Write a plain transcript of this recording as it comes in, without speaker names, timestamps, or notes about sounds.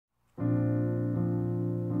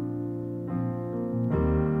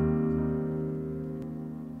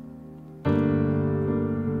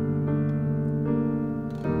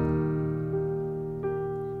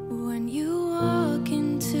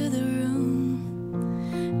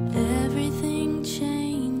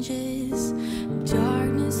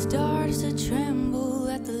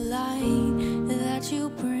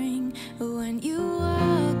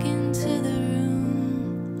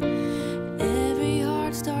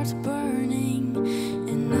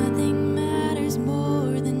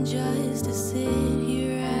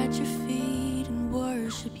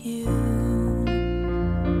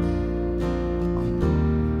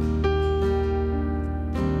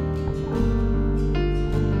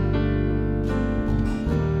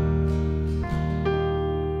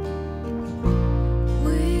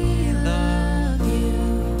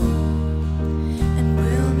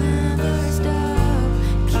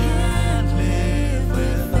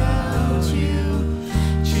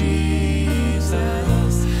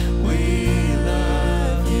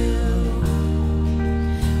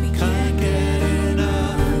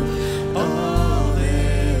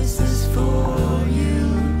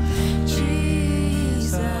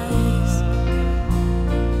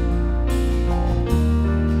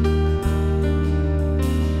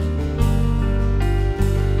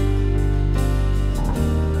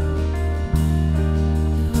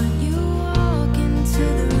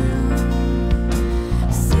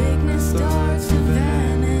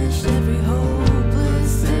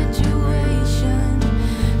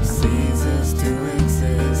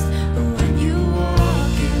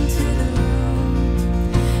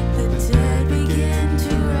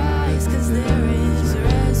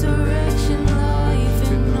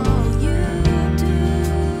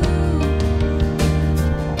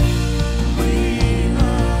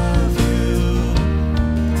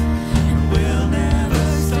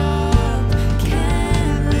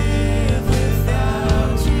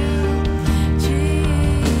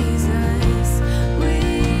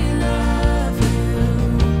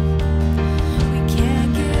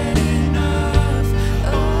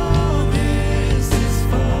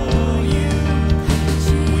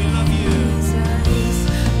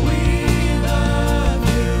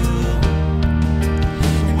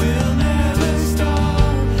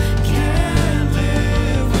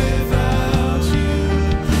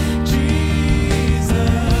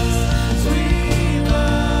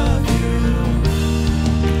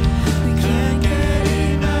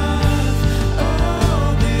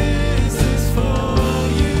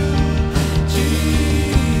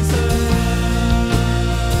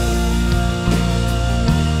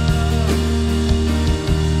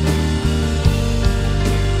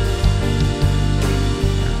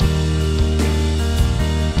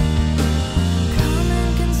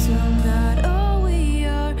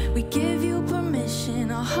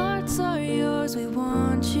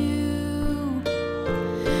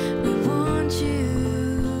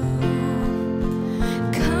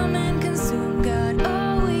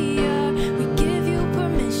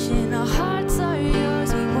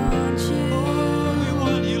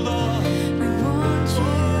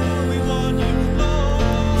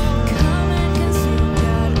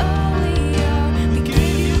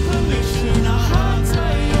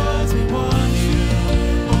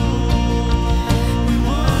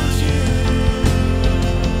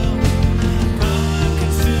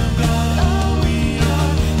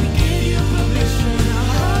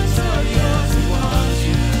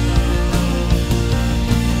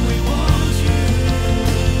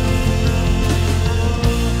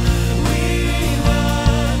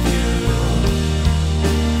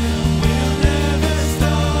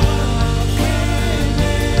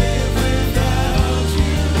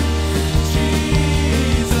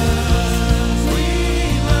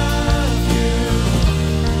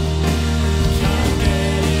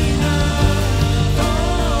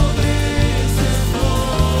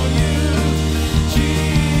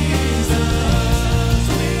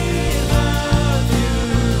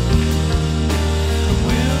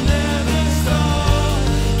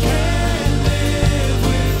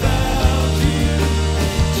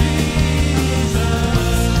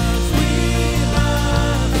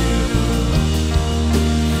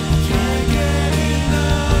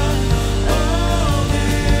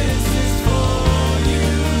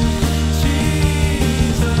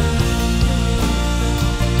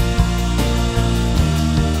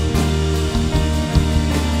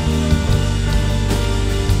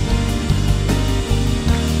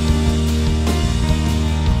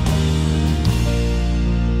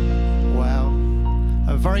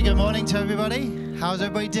Very good morning to everybody. How's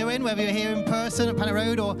everybody doing? Whether you're here in person at Planet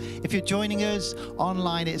Road or if you're joining us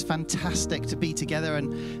online, it's fantastic to be together.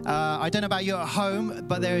 And I don't know about you at home,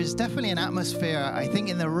 but there is definitely an atmosphere, I think,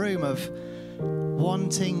 in the room of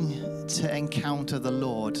wanting to encounter the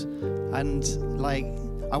Lord. And like,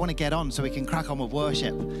 I want to get on so we can crack on with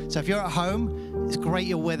worship. So if you're at home, it's great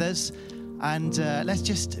you're with us. And let's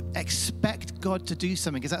just expect God to do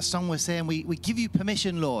something, because that song was saying, we give you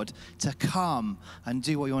permission, Lord, to come and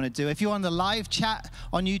do what you want to do. If you're on the live chat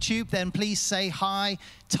on YouTube, then please say hi,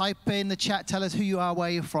 type in the chat, tell us who you are, where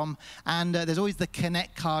you're from. And there's always the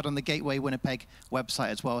Connect card on the Gateway Winnipeg website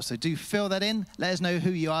as well. So do fill that in. Let us know who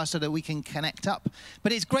you are so that we can connect up.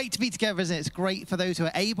 But it's great to be together, isn't it? It's great for those who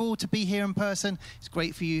are able to be here in person. It's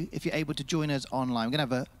great for you if you're able to join us online. We're going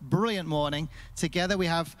to have a brilliant morning together. We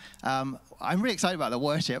have... I'm really excited about the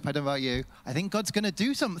worship. I don't know about you. I think God's going to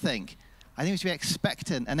do something. I think we should be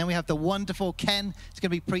expectant. And then we have the wonderful Ken. He's going to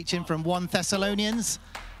be preaching from 1 Thessalonians,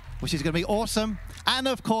 which is going to be awesome. And,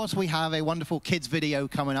 of course, we have a wonderful kids video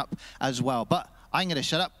coming up as well. But I'm going to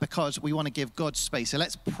shut up because we want to give God space. So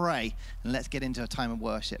let's pray and let's get into a time of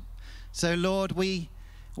worship. So, Lord, we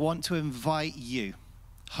want to invite you,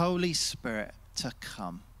 Holy Spirit, to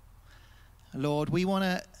come. Lord, we want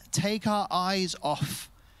to take our eyes off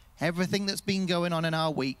everything that's been going on in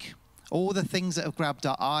our week, all the things that have grabbed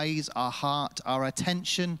our eyes, our heart, our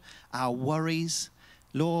attention, our worries.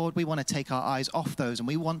 Lord, we want to take our eyes off those, and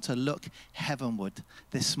we want to look heavenward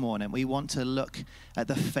this morning. We want to look at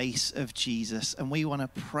the face of Jesus, and we want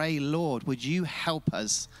to pray, Lord, would you help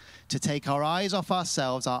us to take our eyes off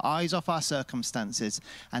ourselves, our eyes off our circumstances,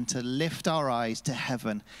 and to lift our eyes to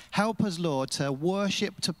heaven. Help us, Lord, to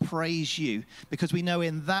worship, to praise you, because we know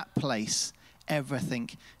in that place everything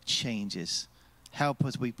changes. Help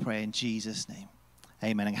us, we pray, in Jesus' name.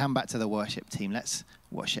 Amen. And hand back to the worship team. Let's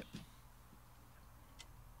worship.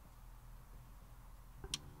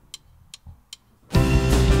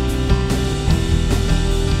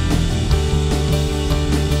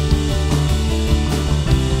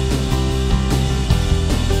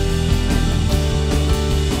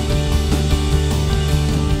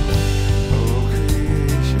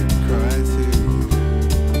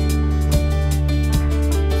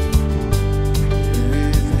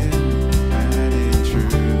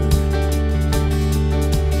 True.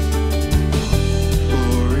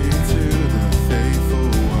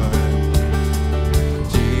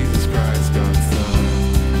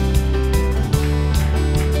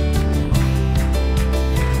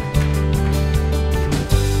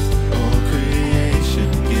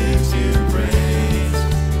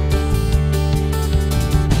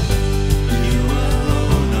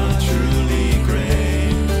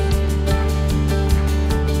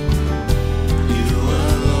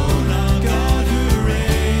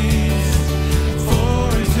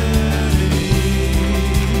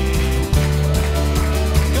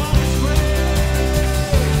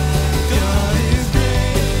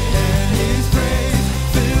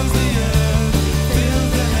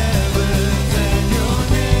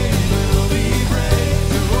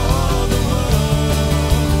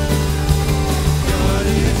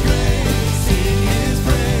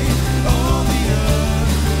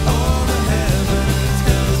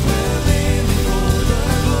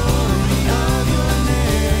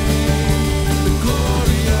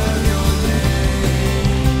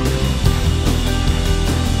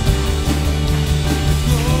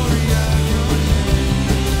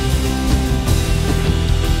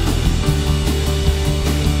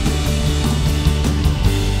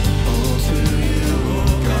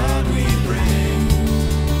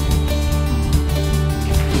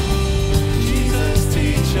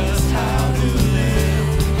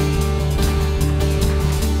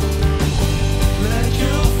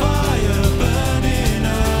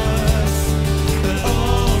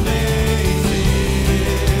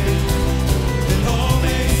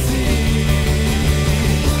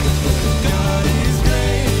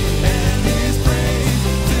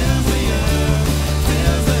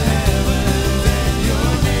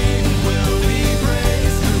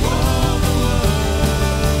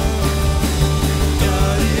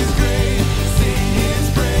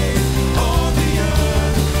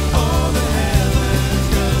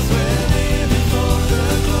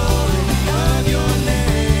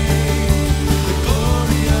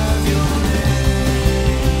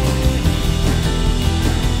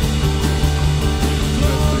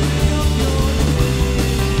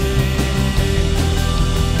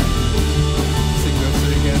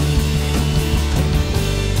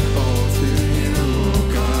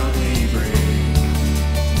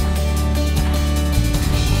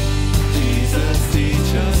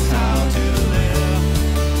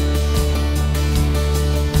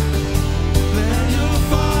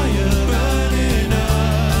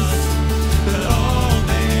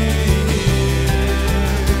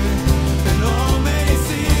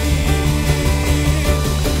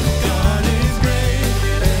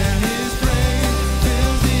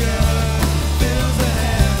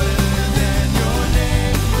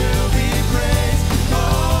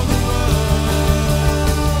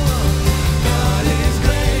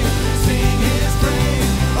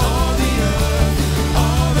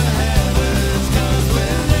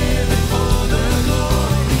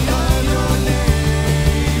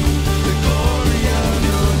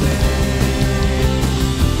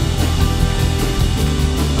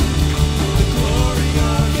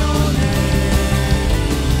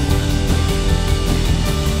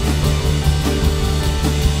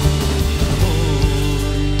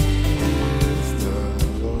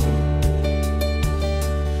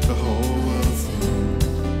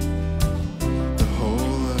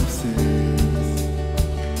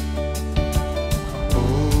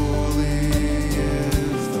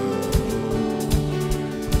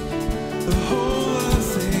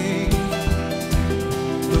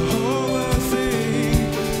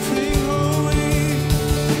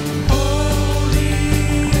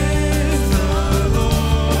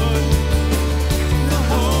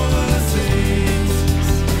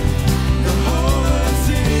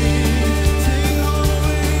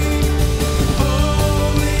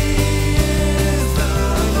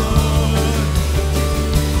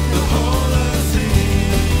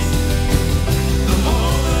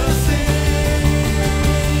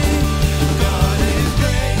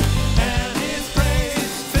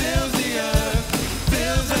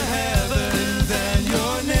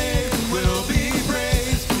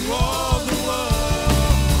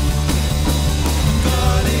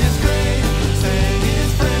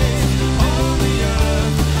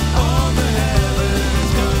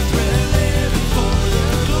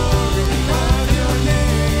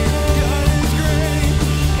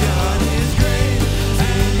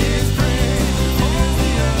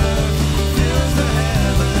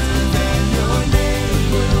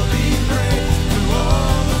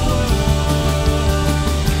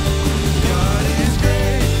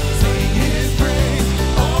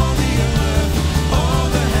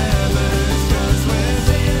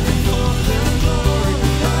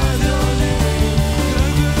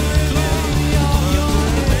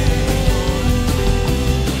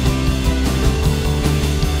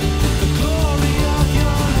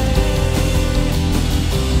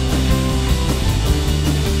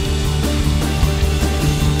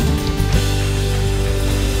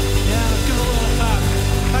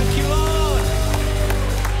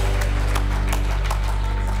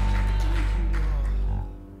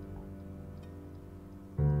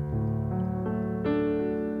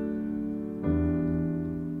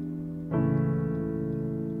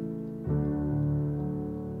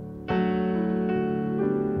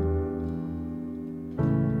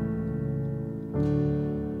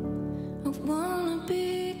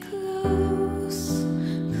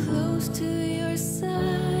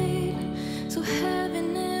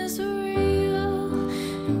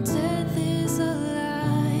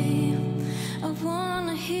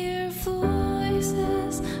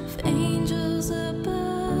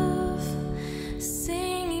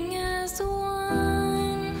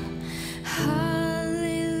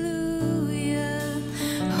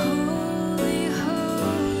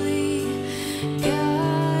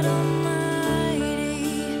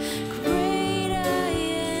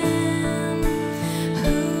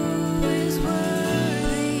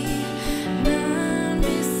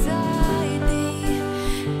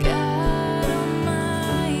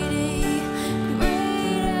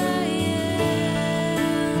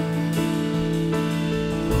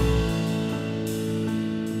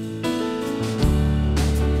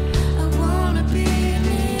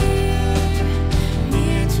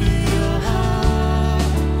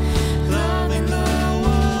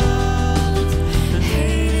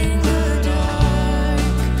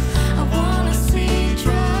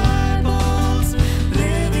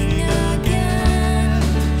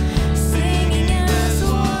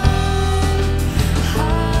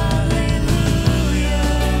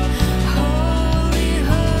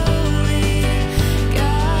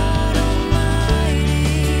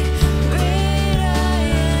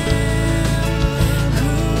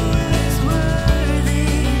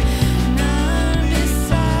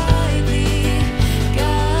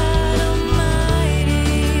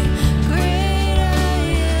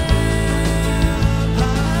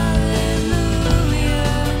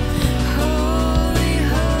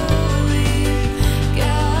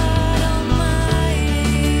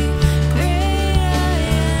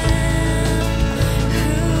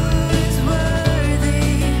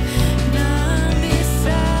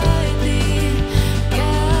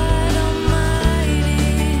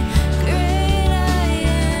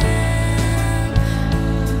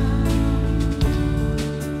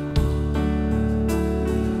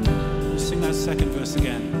 that second verse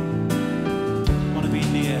again. Want to be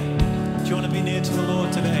near. Do you want to be near to the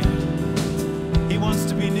Lord today? He wants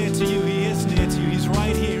to be near to you. He is near to you. He's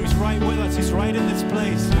right here. He's right with us. He's right in this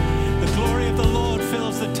place. The glory of the Lord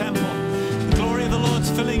fills the temple. The glory of the Lord's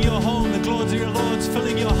filling your home. The glory of your Lord's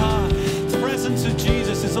filling your heart. The presence of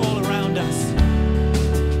Jesus is all around us.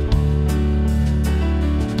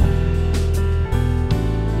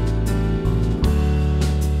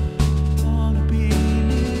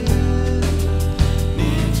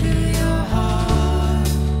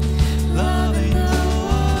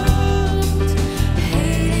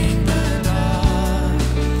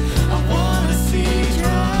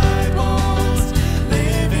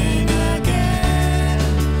 Living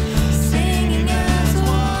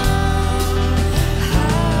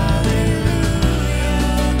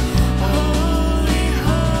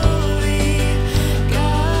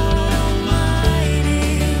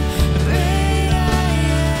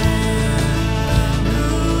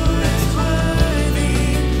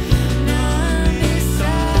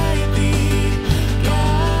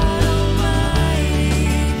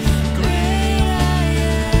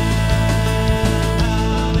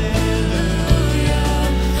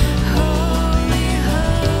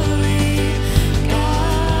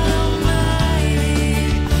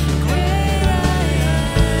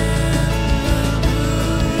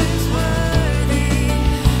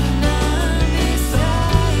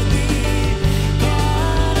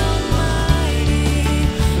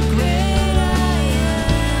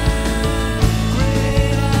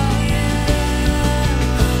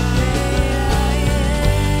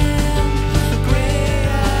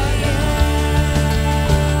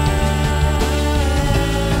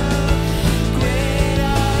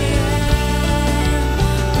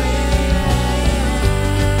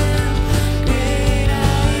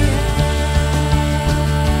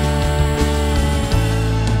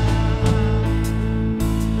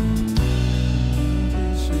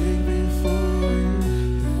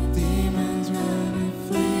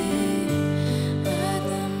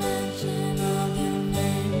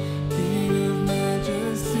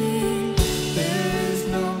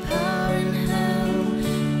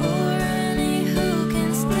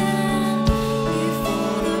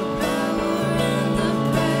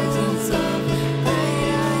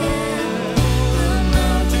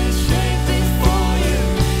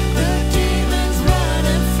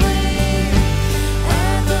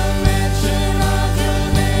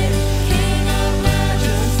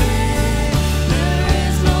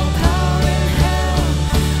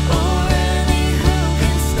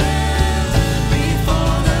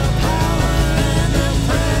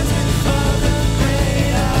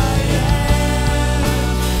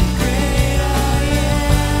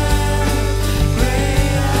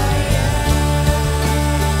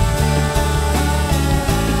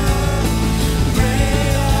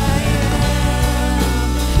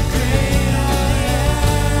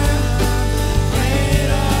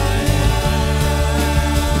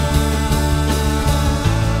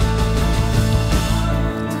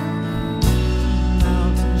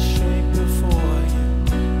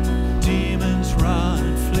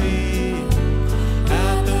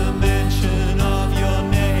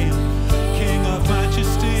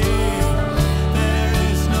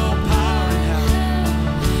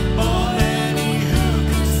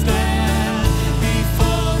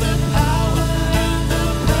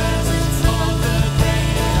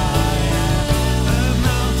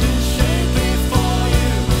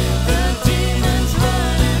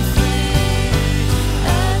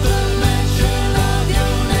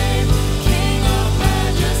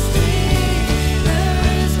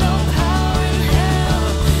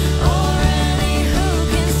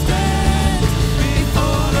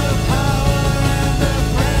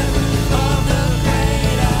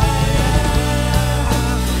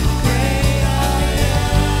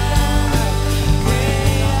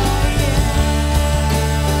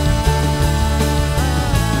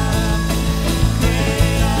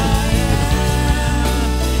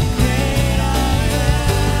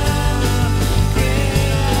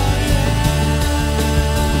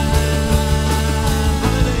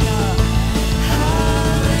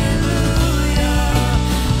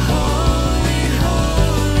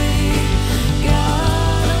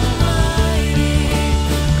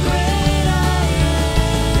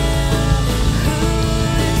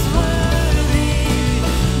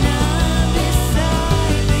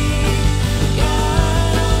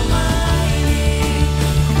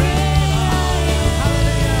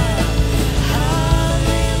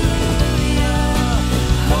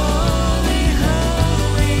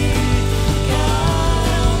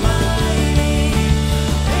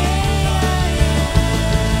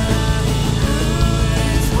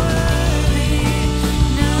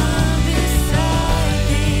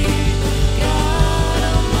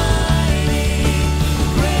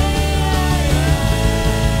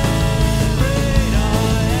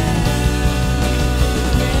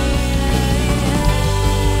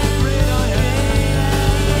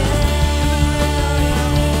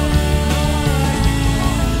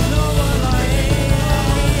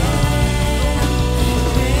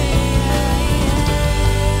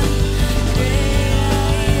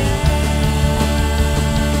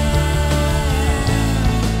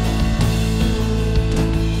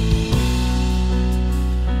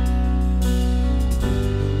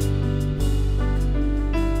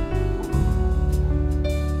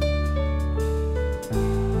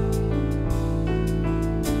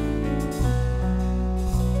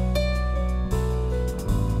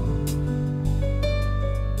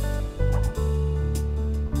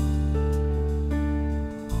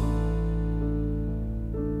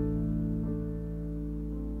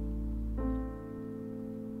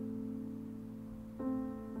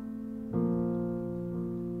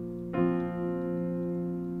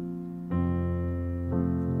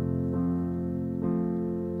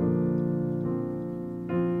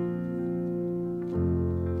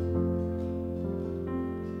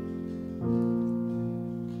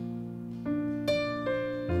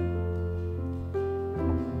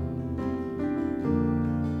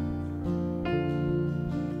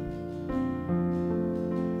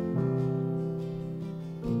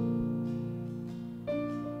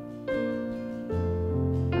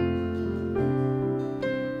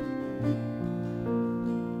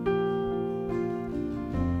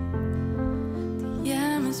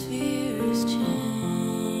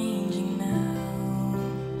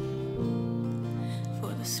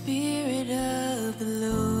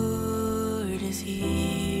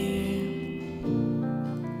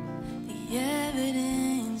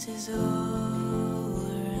is all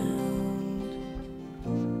around.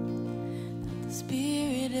 That the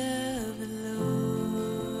Spirit of the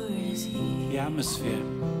Lord is here. The atmosphere.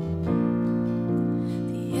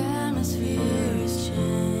 The atmosphere is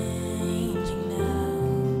changing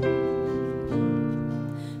now.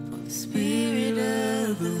 For the Spirit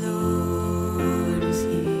of the Lord is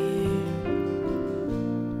here.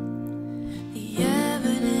 The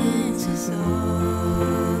evidence is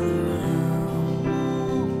all around.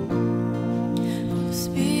 For the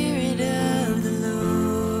Spirit of the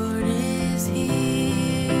Lord is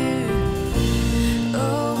here.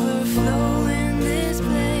 Overflow in this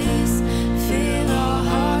place. Fill our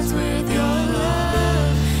hearts with your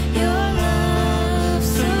love. Your love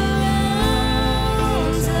surrounds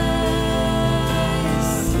us.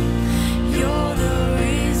 You're the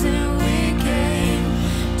reason we came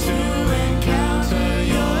to encounter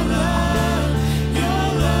your love. Your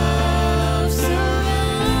love surrounds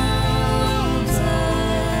us.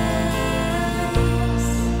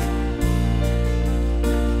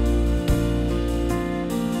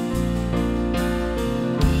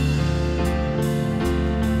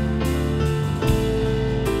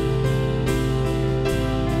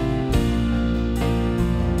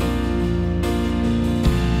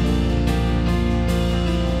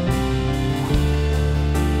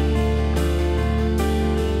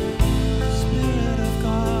 Spirit of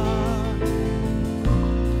God.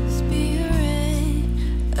 Spirit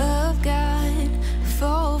of God,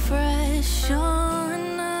 fall fresh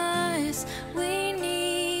on us. We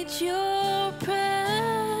need your presence.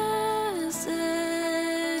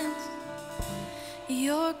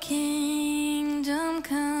 Your kingdom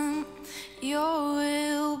come, your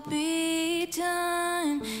will be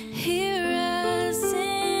done here as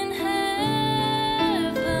in heaven.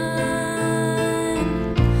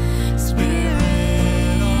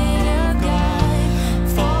 Spirit of God,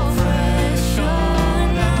 fall fresh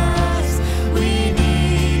on us. We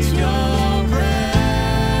need your presence.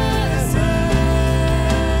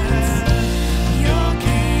 Your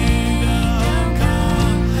kingdom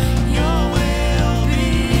come, your will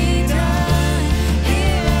be done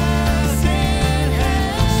here as in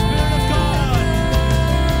heaven.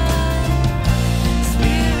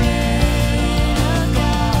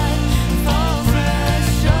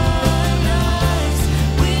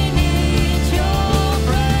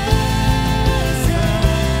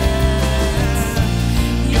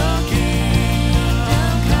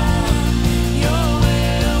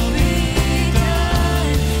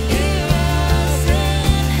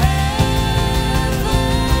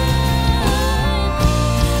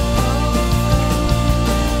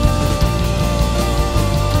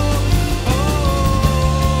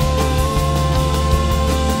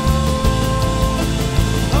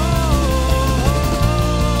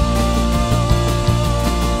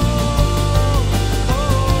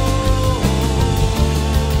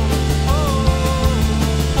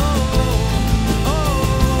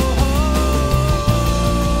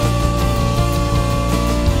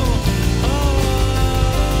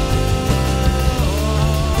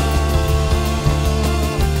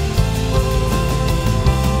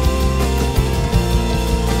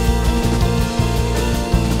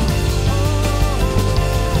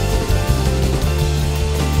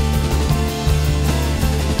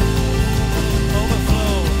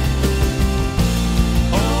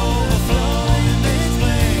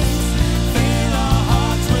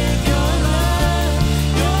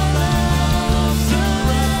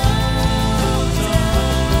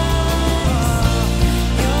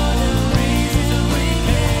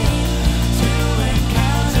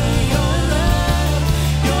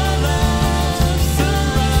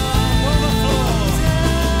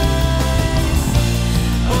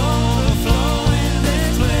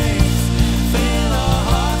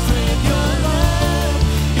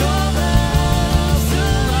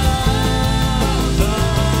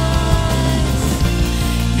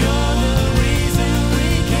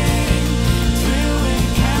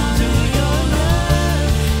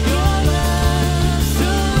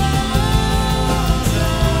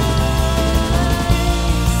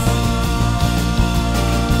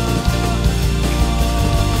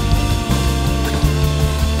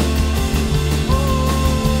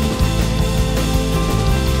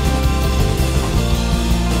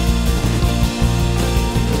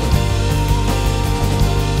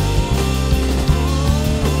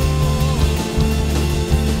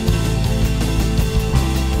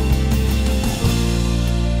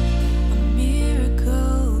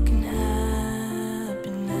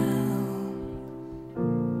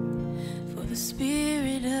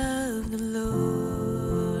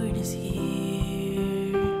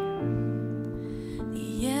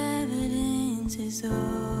 is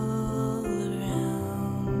all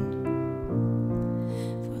around.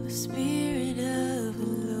 For the Spirit of the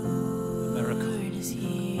Lord is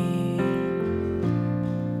here.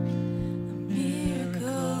 A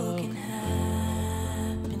miracle can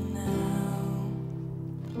happen now.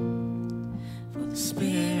 For the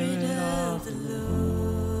Spirit of the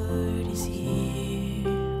Lord is here.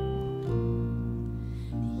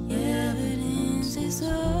 The evidence is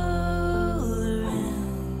all around.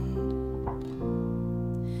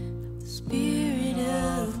 The Spirit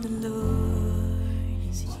of the Lord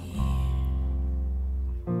is here.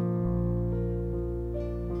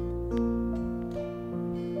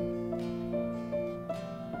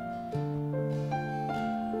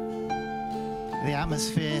 The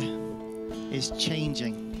atmosphere is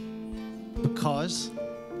changing because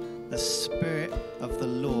the Spirit of the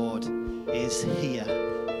Lord is here.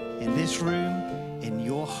 In this room, in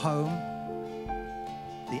your home,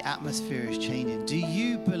 the atmosphere is changing. Do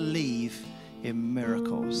you believe in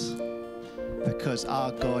miracles? Because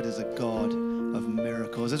our God is a God of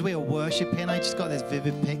miracles. As we are worshiping, I just got this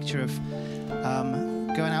vivid picture of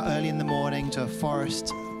going out early in the morning to a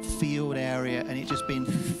forest field area and it just being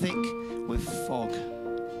thick with fog.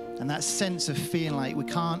 And that sense of feeling like we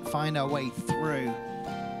can't find our way through.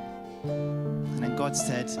 And then God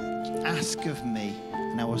said, ask of me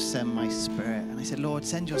and I will send my Spirit. And I said, Lord,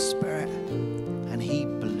 send your Spirit. And he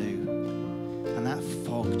blew. And that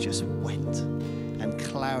fog just went and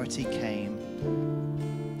clarity came.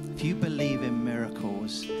 If you believe in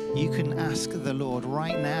miracles, you can ask the Lord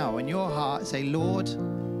right now in your heart, say, Lord,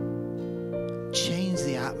 change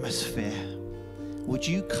the atmosphere. Would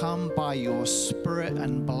you come by your Spirit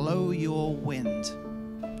and blow your wind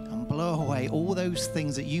and blow away all those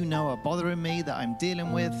things that you know are bothering me, that I'm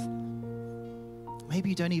dealing with? Maybe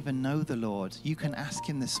you don't even know the Lord. You can ask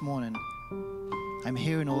him this morning. I'm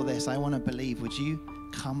hearing all this. I want to believe. Would you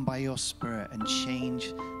come by your Spirit and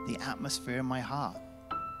change the atmosphere in my heart?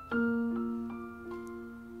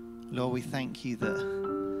 Lord, we thank you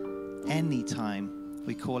that anytime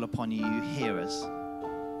we call upon you, you hear us.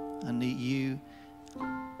 And that you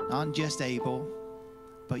aren't just able,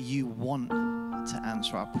 but you want to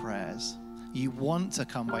answer our prayers. You want to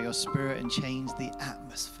come by your Spirit and change the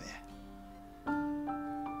atmosphere.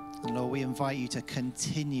 And Lord, we invite you to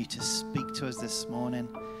continue to speak to us this morning,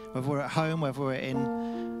 whether we're at home, whether we're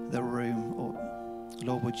in the room. Or,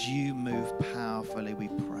 Lord, would you move powerfully, we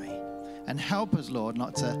pray. And help us, Lord,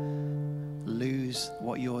 not to lose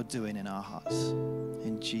what you're doing in our hearts.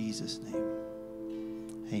 In Jesus' name,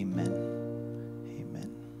 amen.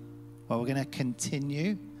 Well, we're going to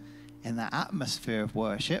continue in the atmosphere of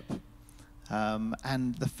worship.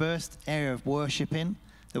 And the first area of worshiping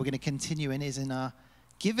that we're going to continue in is in our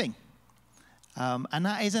giving. And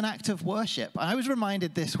that is an act of worship. And I was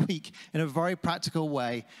reminded this week in a very practical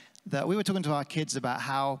way that we were talking to our kids about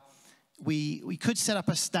how we could set up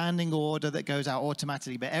a standing order that goes out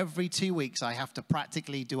automatically, but every 2 weeks I have to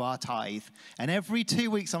practically do our tithe. And every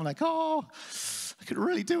 2 weeks I'm like, oh, I could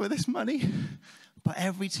really do with this money. But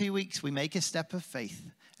every 2 weeks we make a step of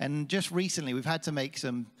faith. And just recently we've had to make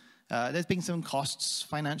some, there's been some costs,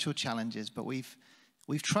 financial challenges, but we've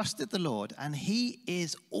trusted the Lord and he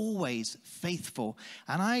is always faithful.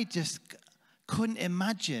 And I just couldn't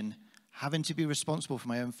imagine having to be responsible for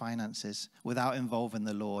my own finances without involving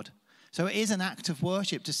the Lord. So it is an act of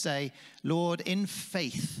worship to say, Lord, in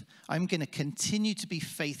faith, I'm going to continue to be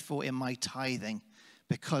faithful in my tithing,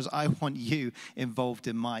 because I want you involved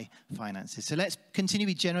in my finances. So let's continue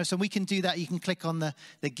to be generous, and we can do that. You can click on the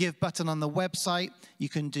give button on the website. You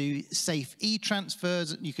can do safe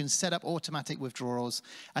e-transfers. You can set up automatic withdrawals.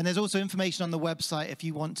 And there's also information on the website. If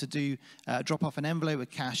you want to do drop off an envelope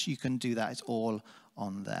with cash, you can do that. It's all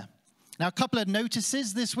on there. Now, a couple of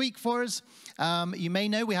notices this week for us. You may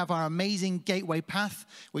know we have our amazing Gateway Path,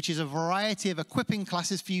 which is a variety of equipping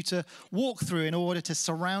classes for you to walk through in order to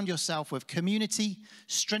surround yourself with community,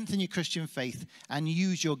 strengthen your Christian faith, and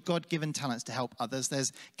use your God-given talents to help others.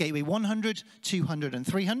 There's Gateway 100, 200, and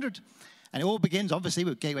 300. And it all begins, obviously,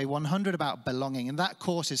 with Gateway 100 about belonging. And that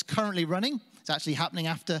course is currently running. It's actually happening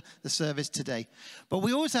after the service today. But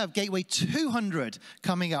we also have Gateway 200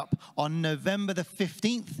 coming up on November the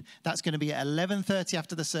 15th. That's going to be at 11:30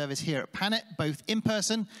 after the service here at Panet, both in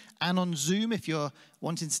person and on Zoom if you're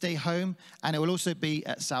wanting to stay home. And it will also be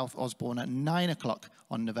at South Osborne at 9 o'clock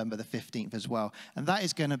on November the 15th as well. And that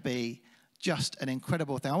is going to be just an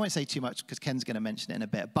incredible thing. I won't say too much because Ken's going to mention it in a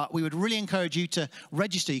bit, but we would really encourage you to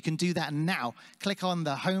register. You can do that now. Click on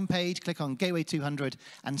the homepage, click on Gateway 200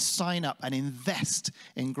 and sign up and invest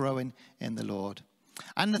in growing in the Lord.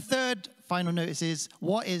 And the third final notice is,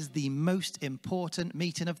 what is the most important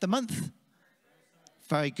meeting of the month?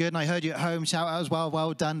 Very good. And I heard you at home shout out as well.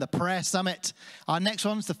 Well done. The prayer summit. Our next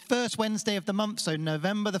one's the first Wednesday of the month. So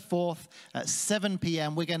November the 4th at 7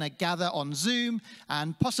 p.m. We're going to gather on Zoom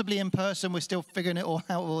and possibly in person. We're still figuring it all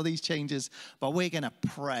out, all these changes. But we're going to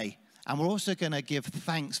pray. And we're also going to give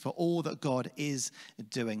thanks for all that God is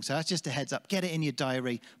doing. So that's just a heads up. Get it in your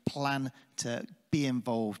diary. Plan to be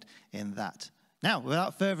involved in that. Now,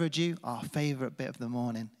 without further ado, our favorite bit of the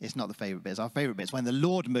morning. It's not the favorite bit. It's our favorite bit. It's when the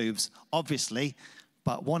Lord moves, obviously.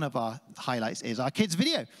 But one of our highlights is our kids'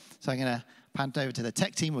 video. So I'm going to pan over to the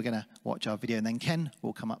tech team. We're going to watch our video, and then Ken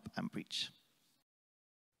will come up and preach.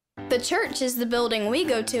 The church is the building we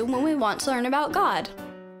go to when we want to learn about God.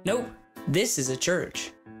 Nope, this is a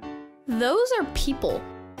church. Those are people.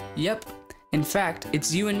 Yep, in fact,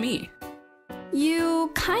 it's you and me.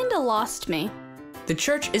 You kinda lost me. The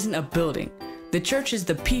church isn't a building. The church is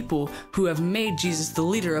the people who have made Jesus the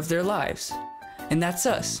leader of their lives. And that's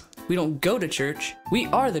us. We don't go to church, we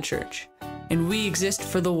are the church. And we exist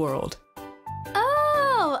for the world.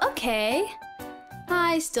 Oh, okay.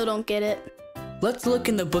 I still don't get it. Let's look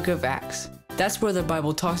in the book of Acts. That's where the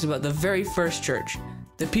Bible talks about the very first church,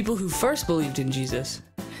 the people who first believed in Jesus.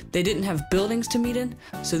 They didn't have buildings to meet in,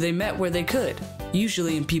 so they met where they could,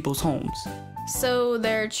 usually in people's homes. So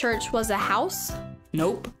their church was a house?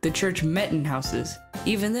 Nope, the church met in houses.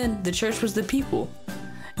 Even then, the church was the people.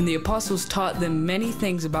 And the apostles taught them many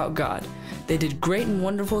things about God. They did great and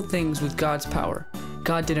wonderful things with God's power.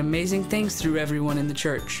 God did amazing things through everyone in the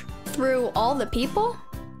church. Through all the people?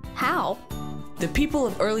 How? The people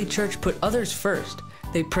of early church put others first.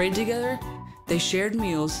 They prayed together, they shared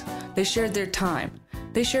meals, they shared their time,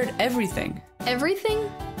 they shared everything. Everything?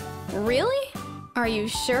 Really? Are you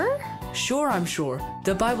sure? Sure, I'm sure.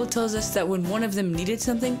 The Bible tells us that when one of them needed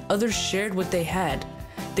something, others shared what they had.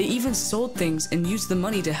 They even sold things and used the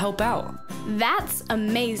money to help out. That's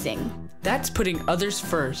amazing. That's putting others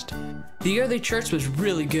first. The early church was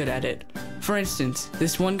really good at it. For instance,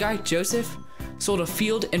 this one guy, Joseph, sold a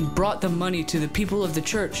field and brought the money to the people of the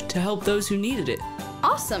church to help those who needed it.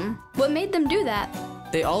 Awesome. What made them do that?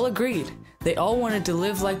 They all agreed. They all wanted to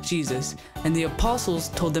live like Jesus, and the apostles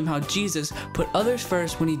told them how Jesus put others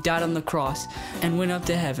first when he died on the cross and went up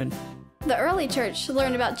to heaven. The early church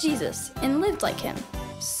learned about Jesus and lived like him.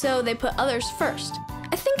 So they put others first.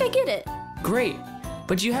 I think I get it. Great,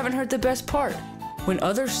 but you haven't heard the best part. When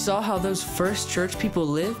others saw how those first church people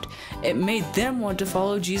lived, it made them want to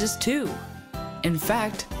follow Jesus too. In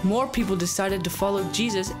fact, more people decided to follow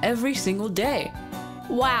Jesus every single day.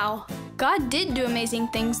 Wow, God did do amazing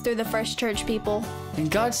things through the first church people.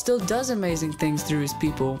 And God still does amazing things through his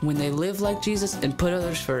people when they live like Jesus and put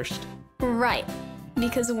others first. Right,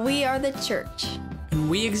 because we are the church. And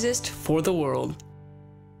we exist for the world.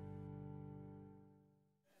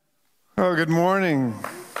 Oh, good morning.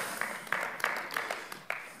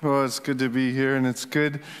 Well, it's good to be here, and it's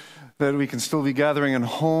good that we can still be gathering in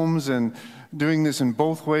homes and doing this in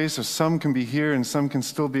both ways, so some can be here and some can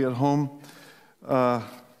still be at home.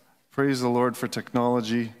 Praise the Lord for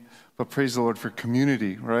technology, but praise the Lord for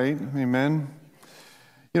community, right? Amen.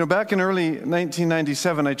 You know, back in early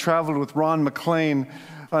 1997, I traveled with Ron McLean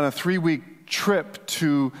on a 3-week trip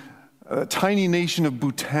to a tiny nation of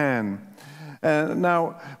Bhutan. And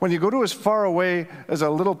now, when you go to as far away as a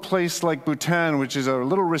little place like Bhutan, which is a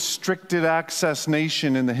little restricted access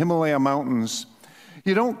nation in the Himalaya mountains,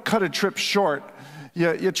 you don't cut a trip short.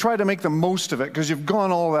 You try to make the most of it because you've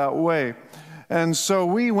gone all that way. And so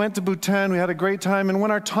we went to Bhutan, we had a great time, and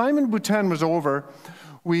when our time in Bhutan was over,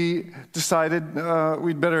 we decided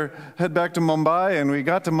we'd better head back to Mumbai, and we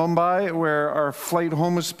got to Mumbai where our flight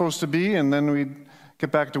home was supposed to be, and then we'd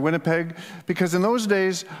get back to Winnipeg, because in those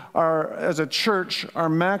days, as a church, our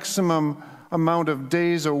maximum amount of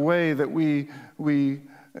days away that we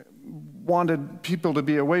wanted people to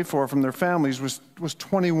be away from their families was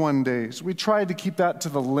 21 days. We tried to keep that to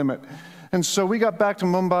the limit. And so we got back to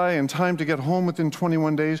Mumbai in time to get home within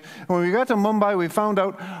 21 days. And when we got to Mumbai, we found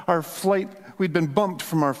out our flight, we'd been bumped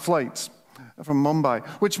from our flights from Mumbai,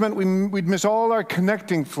 which meant we'd miss all our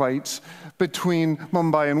connecting flights between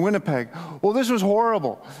Mumbai and Winnipeg. Well, this was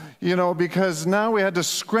horrible, you know, because now we had to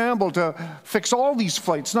scramble to fix all these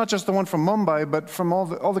flights, not just the one from Mumbai, but from all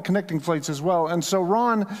the connecting flights as well. And so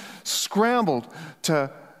Ron scrambled to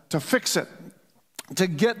fix it, to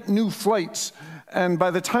get new flights. And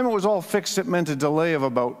by the time it was all fixed, it meant a delay of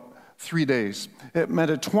about 3 days. It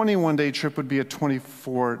meant a 21-day trip would be a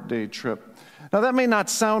 24-day trip. Now, that may not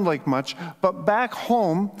sound like much, but back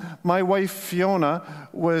home, my wife Fiona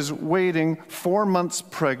was waiting 4 months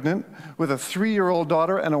pregnant with a 3-year-old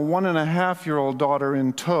daughter and a 1.5-year-old daughter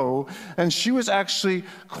in tow, and she was actually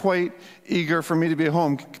quite eager for me to be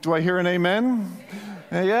home. Do I hear an amen?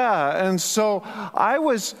 Yeah, and so I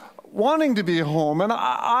was wanting to be home, and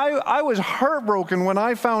I was heartbroken when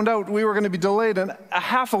I found out we were going to be delayed a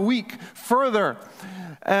half a week further.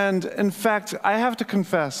 And in fact, I have to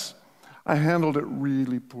confess, I handled it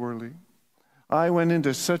really poorly. I went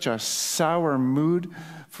into such a sour mood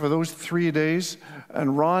for those 3 days,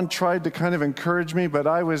 and Ron tried to kind of encourage me, but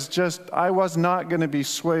I was not going to be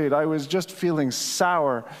swayed. I was just feeling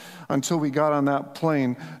sour until we got on that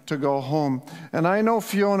plane to go home. And I know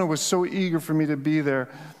Fiona was so eager for me to be there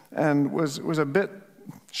and was a bit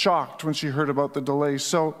shocked when she heard about the delay.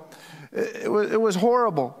 So it was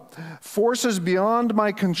horrible. Forces beyond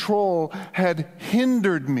my control had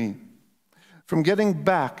hindered me from getting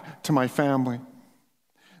back to my family.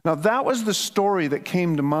 Now, that was the story that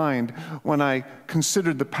came to mind when I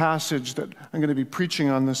considered the passage that I'm going to be preaching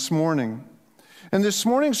on this morning. And this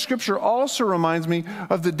morning's scripture also reminds me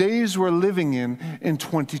of the days we're living in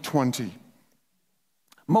 2020.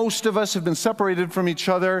 Most of us have been separated from each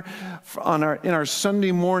other in our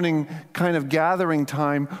Sunday morning kind of gathering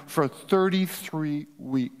time for 33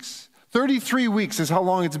 weeks. 33 weeks is how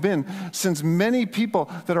long it's been since many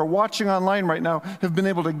people that are watching online right now have been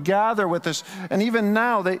able to gather with us. And even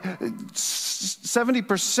now,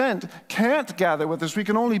 70% can't gather with us. We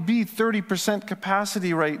can only be 30%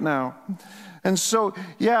 capacity right now. And so,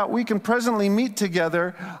 yeah, we can presently meet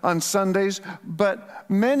together on Sundays, but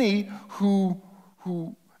many who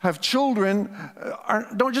have children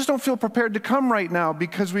don't feel prepared to come right now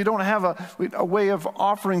because we don't have a way of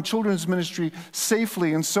offering children's ministry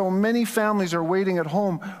safely. And so many families are waiting at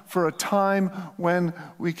home for a time when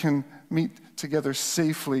we can meet together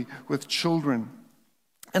safely with children.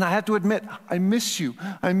 And I have to admit, I miss you.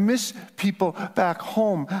 I miss people back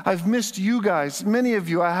home. I've missed you guys. Many of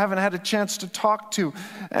you I haven't had a chance to talk to.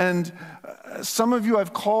 And some of you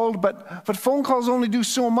I've called, but phone calls only do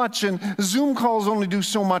so much, and Zoom calls only do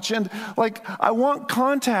so much. And I want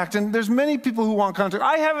contact, and there's many people who want contact.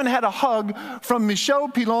 I haven't had a hug from Michelle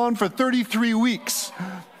Pilon for 33 weeks.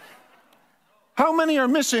 How many are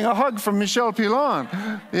missing a hug from Michelle Pilon?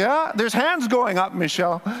 Yeah, there's hands going up,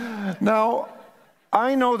 Michelle. Now,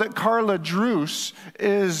 I know that Carla Druce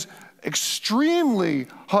is extremely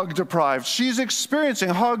hug deprived. She's experiencing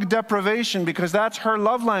hug deprivation because that's her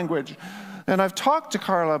love language. And I've talked to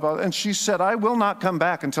Carla about it, and she said, I will not come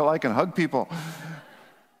back until I can hug people.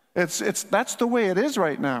 That's the way it is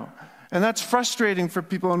right now. And that's frustrating for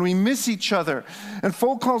people, and we miss each other. And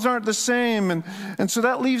phone calls aren't the same. And so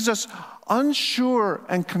that leaves us unsure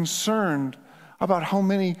and concerned about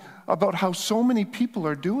how so many people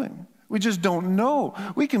are doing. We just don't know.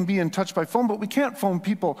 We can be in touch by phone, but we can't phone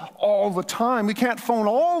people all the time. We can't phone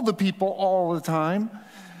all the people all the time.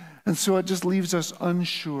 And so it just leaves us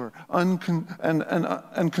unsure and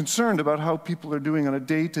concerned about how people are doing on a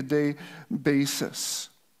day-to-day basis.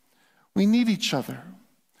 We need each other.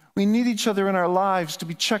 We need each other in our lives to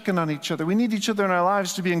be checking on each other. We need each other in our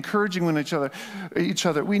lives to be encouraging each other.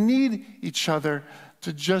 We need each other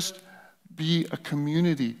to just be a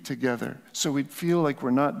community together so we'd feel like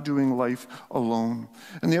we're not doing life alone.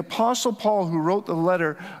 And the Apostle Paul, who wrote the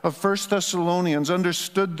letter of 1 Thessalonians,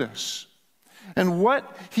 understood this. And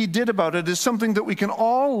what he did about it is something that we can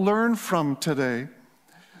all learn from today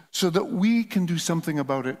so that we can do something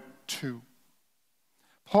about it too.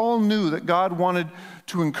 Paul knew that God wanted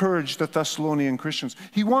to encourage the Thessalonian Christians.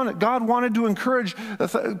 God wanted to encourage.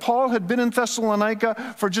 Paul had been in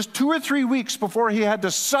Thessalonica for just 2 or 3 weeks before he had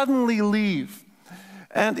to suddenly leave.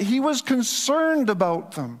 And he was concerned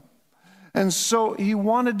about them. And so he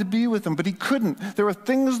wanted to be with them, but he couldn't. There were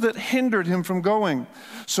things that hindered him from going.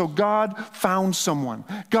 So God found someone.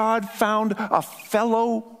 God found a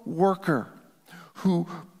fellow worker who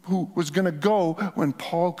was going to go when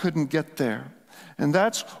Paul couldn't get there. And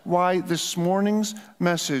that's why this morning's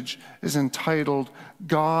message is entitled,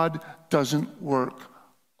 God Doesn't Work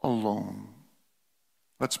Alone.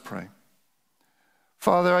 Let's pray.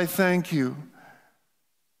 Father, I thank you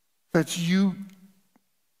that you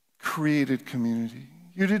created community.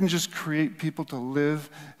 You didn't just create people to live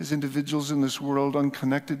as individuals in this world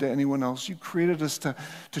unconnected to anyone else. You created us to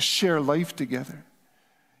share life together.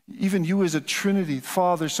 Even you as a Trinity,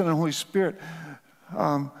 Father, Son, and Holy Spirit,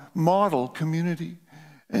 model community.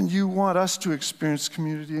 And you want us to experience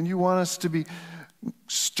community, and you want us to be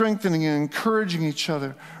strengthening and encouraging each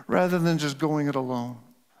other rather than just going it alone.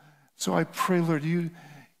 So I pray, Lord,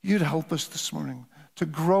 you'd help us this morning to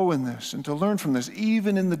grow in this and to learn from this,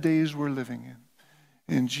 even in the days we're living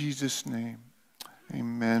in. In Jesus' name,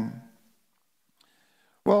 amen.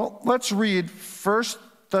 Well, let's read 1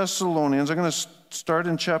 Thessalonians. I'm going to start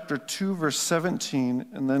in chapter 2, verse 17,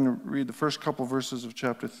 and then read the first couple verses of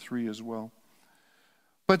chapter 3 as well.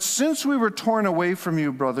 But since we were torn away from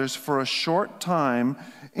you, brothers, for a short time,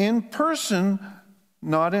 in person,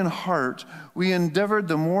 not in heart, we endeavored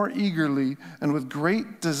the more eagerly and with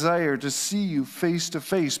great desire to see you face to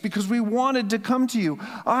face, because we wanted to come to you,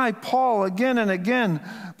 I, Paul, again and again,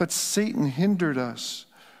 but Satan hindered us.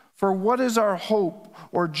 For what is our hope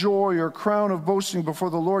or joy or crown of boasting before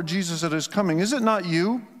the Lord Jesus at his coming? Is it not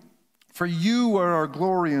you? For you are our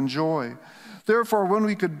glory and joy. Therefore, when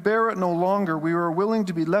we could bear it no longer, we were willing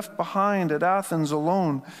to be left behind at Athens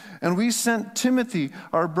alone. And we sent Timothy,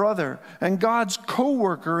 our brother, and God's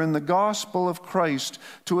co-worker in the gospel of Christ,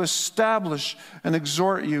 to establish and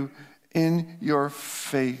exhort you in your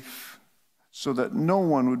faith, so that no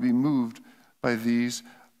one would be moved by these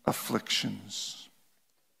afflictions.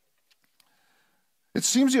 It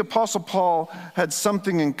seems the Apostle Paul had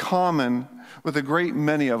something in common with a great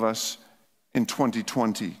many of us in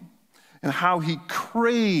 2020. And how he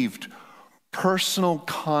craved personal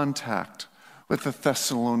contact with the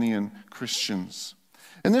Thessalonian Christians.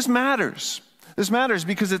 And this matters. This matters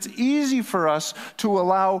because it's easy for us to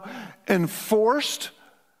allow enforced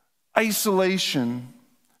isolation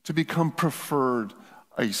to become preferred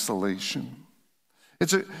isolation.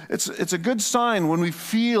 It's a good sign when we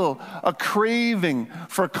feel a craving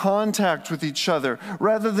for contact with each other,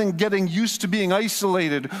 rather than getting used to being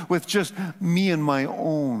isolated with just me and my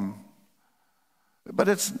own. But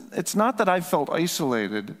it's not that I've felt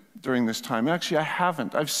isolated during this time. Actually, I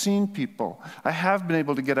haven't. I've seen people. I have been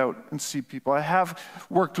able to get out and see people. I have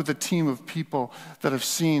worked with a team of people that I've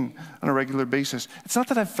seen on a regular basis. It's not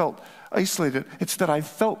that I've felt isolated. It's that I've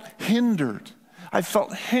felt hindered. I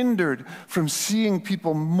felt hindered from seeing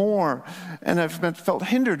people more. And I've felt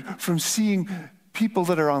hindered from seeing people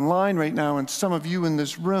that are online right now, and some of you in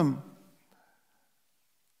this room.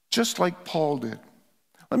 Just like Paul did.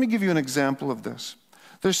 Let me give you an example of this.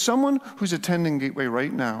 There's someone who's attending Gateway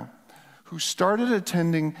right now who started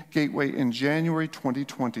attending Gateway in January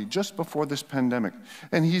 2020, just before this pandemic.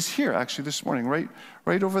 And he's here actually this morning,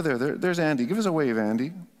 right over there. There's Andy. Give us a wave,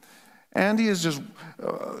 Andy. Andy has just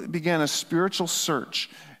began a spiritual search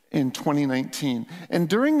in 2019. And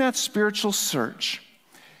during that spiritual search,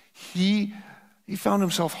 he found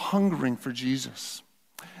himself hungering for Jesus.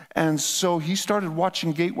 And so he started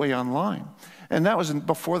watching Gateway online. And that was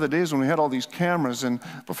before the days when we had all these cameras and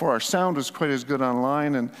before our sound was quite as good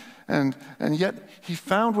online. And yet he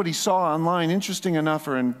found what he saw online interesting enough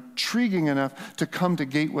or intriguing enough to come to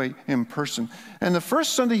Gateway in person. And the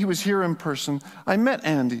first Sunday he was here in person, I met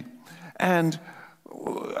Andy. And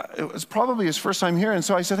it was probably his first time here. And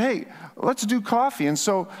so I said, hey, let's do coffee. And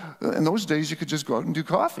so in those days you could just go out and do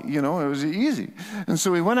coffee. You know, it was easy. And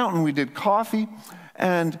so we went out and we did coffee.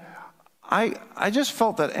 And I just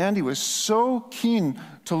felt that Andy was so keen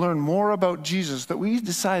to learn more about Jesus that we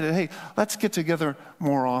decided, hey, let's get together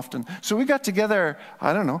more often. So we got together,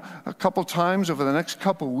 I don't know, a couple times over the next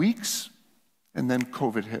couple weeks, and then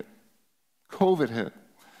COVID hit. COVID hit.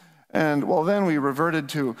 And well, then we reverted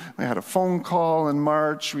to, we had a phone call in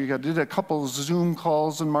March, did a couple Zoom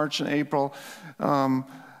calls in March and April.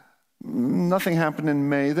 Nothing happened in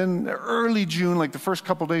May. Then early June, like the first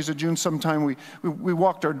couple days of June, sometime we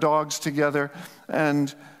walked our dogs together,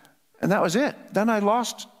 and that was it. Then I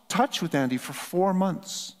lost touch with Andy for 4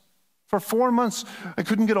 months. For 4 months, I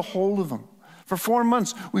couldn't get a hold of him. For 4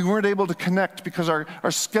 months, we weren't able to connect because our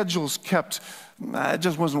schedules it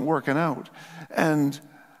just wasn't working out.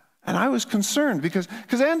 And I was concerned because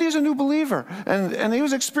Andy is a new believer, and he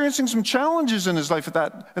was experiencing some challenges in his life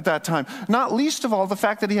at that time. Not least of all, the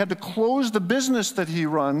fact that he had to close the business that he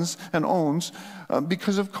runs and owns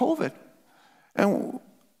because of COVID. And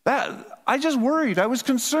that, I just worried. I was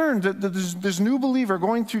concerned that this new believer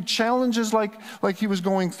going through challenges like he was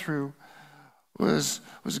going through was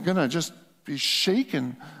going to just be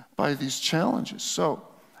shaken by these challenges. So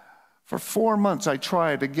for 4 months, I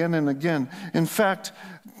tried again and again. In fact,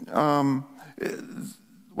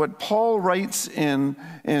 what Paul writes in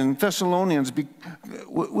Thessalonians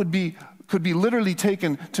could be literally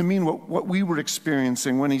taken to mean what we were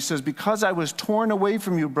experiencing when he says, because I was torn away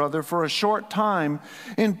from you, brother, for a short time,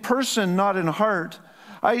 in person, not in heart,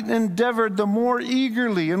 I endeavored the more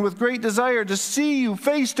eagerly and with great desire to see you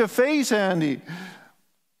face to face, Andy.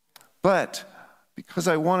 But because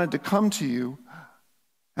I wanted to come to you,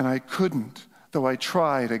 and I couldn't, though I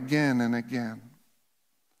tried again and again.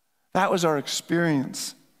 That was our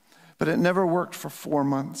experience. But it never worked for 4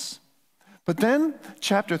 months. But then,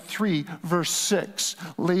 chapter 3, verse 6,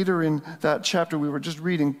 later in that chapter we were just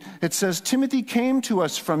reading, it says, Timothy came to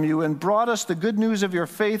us from you and brought us the good news of your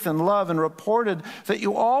faith and love and reported that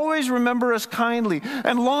you always remember us kindly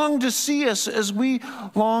and long to see us as we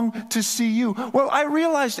long to see you. Well, I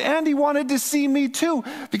realized Andy wanted to see me too,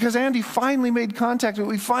 because Andy finally made contact.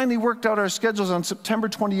 We finally worked out our schedules. On September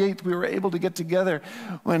 28th, we were able to get together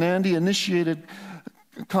when Andy initiated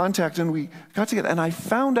contact, and we got together, and I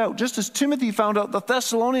found out, just as Timothy found out the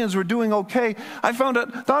Thessalonians were doing okay, I found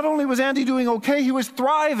out not only was Andy doing okay, he was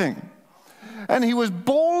thriving. And he was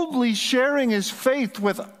boldly sharing his faith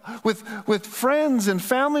with friends and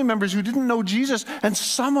family members who didn't know Jesus, and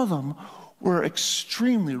some of them were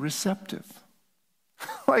extremely receptive.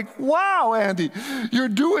 Like, wow, Andy, you're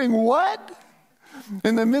doing what?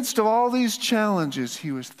 In the midst of all these challenges,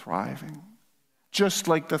 he was thriving, just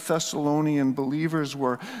like the Thessalonian believers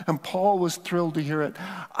were. And Paul was thrilled to hear it.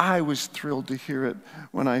 I was thrilled to hear it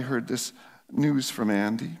when I heard this news from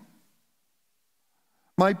Andy.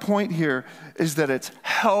 My point here is that it's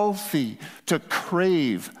healthy to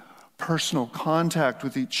crave personal contact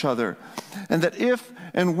with each other. And that if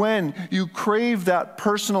and when you crave that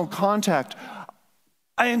personal contact,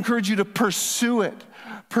 I encourage you to pursue it.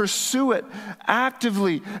 Pursue it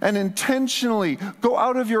actively and intentionally. Go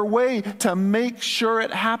out of your way to make sure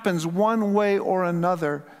it happens one way or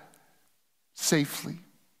another safely.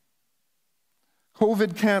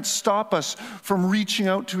 COVID can't stop us from reaching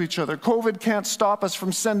out to each other. COVID can't stop us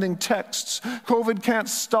from sending texts. COVID can't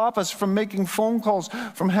stop us from making phone calls,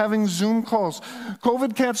 from having Zoom calls.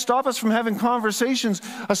 COVID can't stop us from having conversations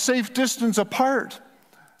a safe distance apart.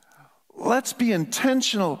 Let's be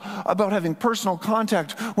intentional about having personal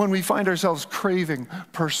contact when we find ourselves craving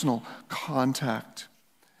personal contact.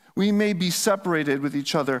 We may be separated with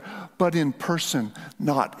each other, but in person,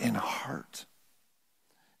 not in heart.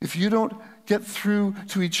 If you don't get through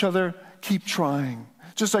to each other, keep trying,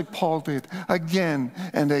 just like Paul did, again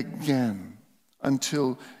and again,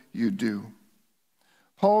 until you do.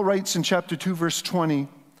 Paul writes in chapter 2, verse 20,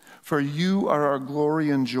 for you are our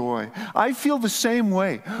glory and joy. I feel the same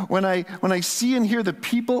way when I see and hear the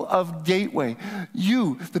people of Gateway,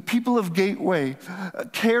 you, the people of Gateway,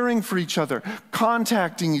 caring for each other,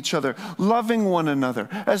 contacting each other, loving one another.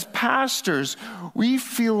 As pastors, we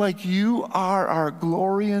feel like you are our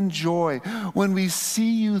glory and joy when we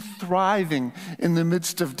see you thriving in the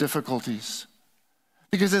midst of difficulties.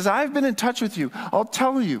 Because as I've been in touch with you, I'll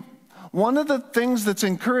tell you, one of the things that's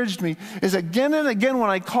encouraged me is again and again when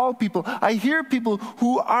I call people, I hear people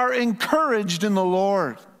who are encouraged in the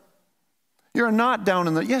Lord. You're not down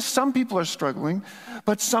in the... Yes, some people are struggling,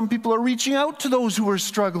 but some people are reaching out to those who are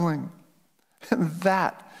struggling. And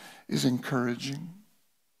that is encouraging.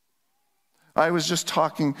 I was just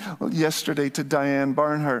talking yesterday to Diane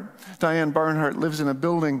Barnhart. Diane Barnhart lives in a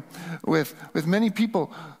building with many people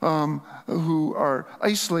who are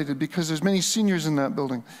isolated because there's many seniors in that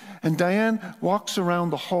building. And Diane walks around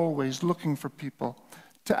the hallways looking for people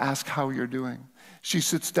to ask how you're doing. She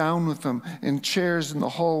sits down with them in chairs in the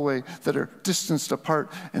hallway that are distanced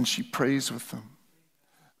apart, and she prays with them.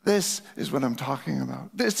 This is what I'm talking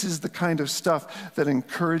about. This is the kind of stuff that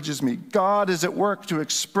encourages me. God is at work to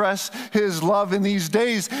express his love in these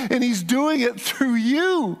days, and he's doing it through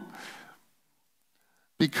you.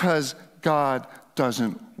 Because God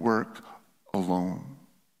doesn't work alone.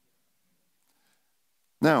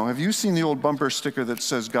 Now, have you seen the old bumper sticker that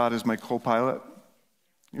says, God is my co-pilot?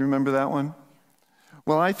 You remember that one?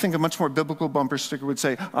 Well, I think a much more biblical bumper sticker would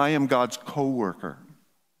say, I am God's co-worker.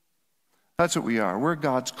 That's what we are. We're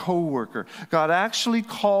God's co-worker. God actually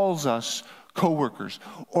calls us co-workers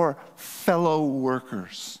or fellow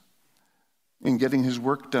workers in getting his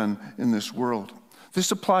work done in this world.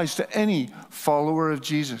 This applies to any follower of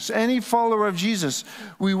Jesus. Any follower of Jesus,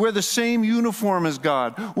 we wear the same uniform as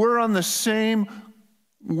God. We're on the same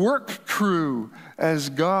work crew as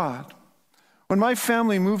God. When my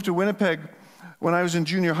family moved to Winnipeg, when I was in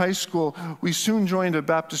junior high school, we soon joined a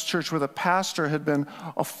Baptist church where the pastor had been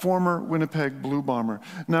a former Winnipeg Blue Bomber.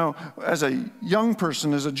 Now, as a young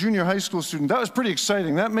person, as a junior high school student, that was pretty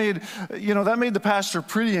exciting. That made the pastor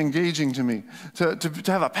pretty engaging to me, to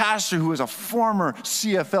have a pastor who was a former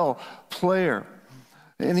CFL player.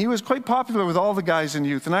 And he was quite popular with all the guys in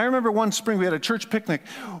youth. And I remember one spring we had a church picnic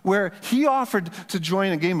where he offered to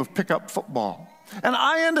join a game of pickup football. And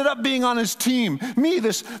I ended up being on his team. Me,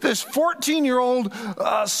 this 14-year-old,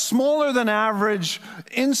 smaller than average,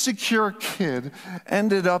 insecure kid,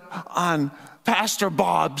 ended up on Pastor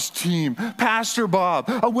Bob's team. Pastor Bob,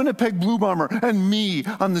 a Winnipeg Blue Bomber, and me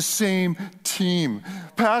on the same team.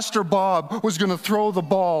 Pastor Bob was going to throw the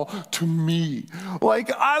ball to me.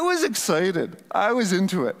 Like, I was excited. I was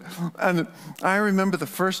into it. And I remember the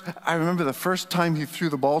first time he threw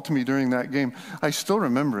the ball to me during that game. I still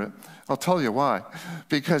remember it. I'll tell you why.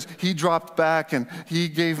 Because he dropped back and he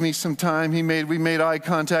gave me some time. We made eye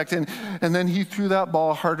contact, and then he threw that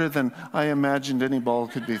ball harder than I imagined any ball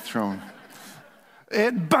could be thrown.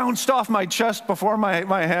 It bounced off my chest before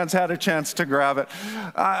my hands had a chance to grab it.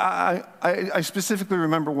 I specifically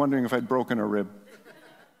remember wondering if I'd broken a rib.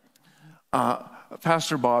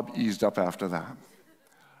 Pastor Bob eased up after that.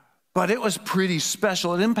 But it was pretty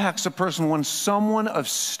special. It impacts a person when someone of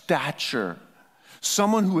stature,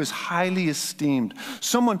 someone who is highly esteemed,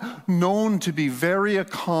 someone known to be very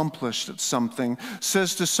accomplished at something,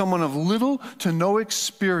 says to someone of little to no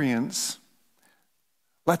experience,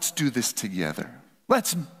 let's do this together.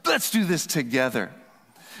 Let's do this together.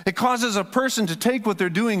 It causes a person to take what they're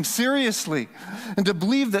doing seriously and to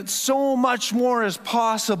believe that so much more is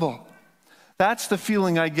possible. That's the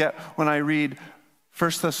feeling I get when I read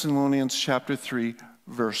 1 Thessalonians chapter 3,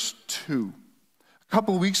 verse 2. A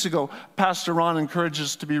couple of weeks ago, Pastor Ron encouraged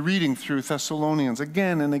us to be reading through Thessalonians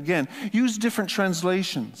again and again. Use different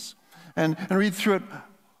translations and read through it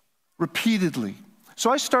repeatedly.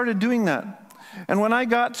 So I started doing that. And when I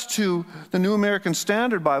got to the New American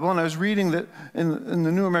Standard Bible, and I was reading that in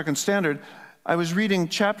the New American Standard, I was reading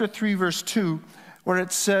chapter 3, verse 2, where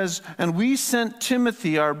it says, "And we sent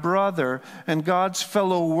Timothy, our brother, and God's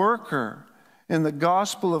fellow worker in the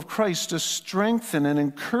gospel of Christ to strengthen and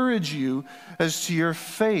encourage you as to your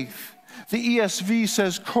faith." The ESV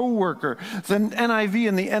says co-worker. The NIV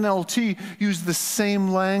and the NLT use the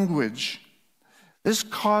same language. This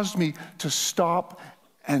caused me to stop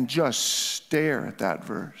and just stare at that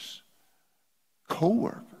verse.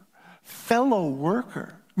 Co-worker, fellow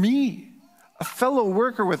worker, me, a fellow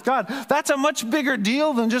worker with God. That's a much bigger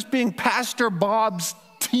deal than just being Pastor Bob's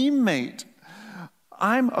teammate.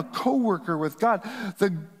 I'm a co-worker with God.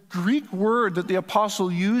 The Greek word that the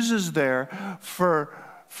apostle uses there for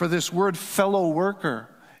this word fellow worker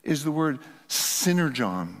is the word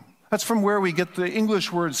synergon. That's from where we get the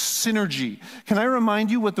English word synergy. Can I remind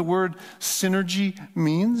you what the word synergy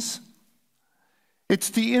means? It's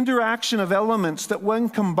the interaction of elements that, when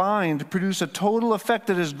combined, produce a total effect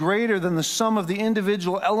that is greater than the sum of the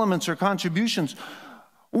individual elements or contributions.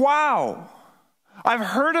 Wow! I've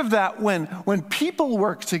heard of that when people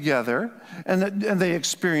work together and they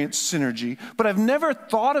experience synergy, but I've never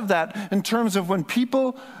thought of that in terms of when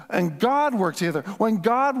people and God work together. When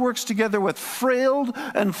God works together with frail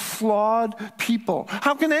and flawed people,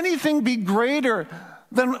 how can anything be greater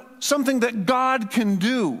than something that God can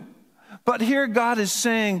do? But here God is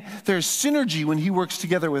saying there's synergy when he works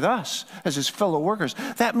together with us as his fellow workers.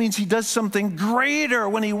 That means he does something greater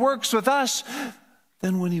when he works with us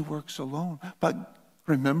than when he works alone. But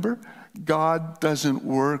remember, God doesn't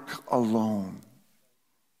work alone.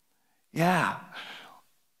 Yeah.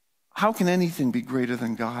 How can anything be greater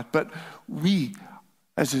than God? But we,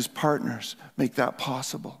 as his partners, make that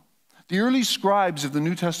possible. The early scribes of the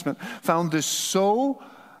New Testament found this so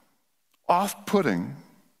off-putting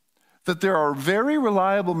that there are very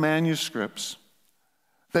reliable manuscripts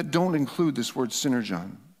that don't include this word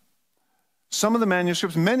synergon. Many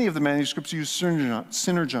of the manuscripts use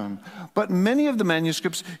synergon, but many of the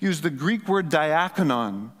manuscripts use the Greek word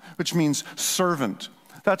diakonon, which means servant.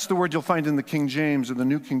 That's the word you'll find in the King James or the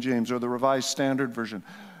New King James or the Revised Standard Version.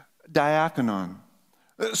 Diakonon.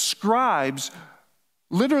 Scribes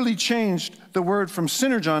literally changed the word from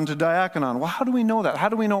synergon to diakonon. Well, how do we know that? How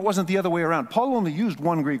do we know it wasn't the other way around? Paul only used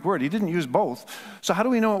one Greek word. He didn't use both. So how do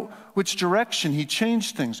we know which direction he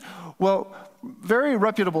changed things? Well, very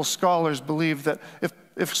reputable scholars believe that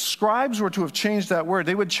if scribes were to have changed that word,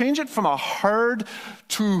 they would change it from a hard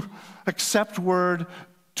to accept word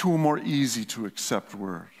to a more easy to accept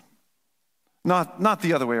word. Not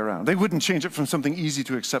the other way around. They wouldn't change it from something easy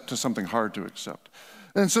to accept to something hard to accept.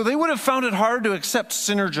 And so they would have found it hard to accept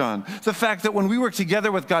synergon, the fact that when we work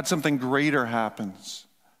together with God, something greater happens.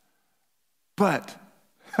 But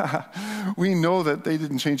we know that they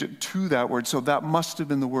didn't change it to that word, so that must have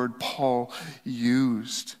been the word Paul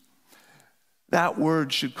used. That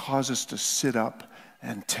word should cause us to sit up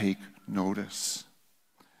and take notice.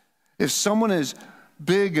 If someone is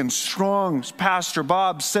big and strong, as Pastor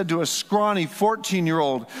Bob said to a scrawny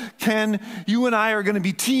 14-year-old, Ken, you and I are going to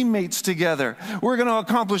be teammates together. We're going to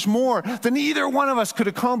accomplish more than either one of us could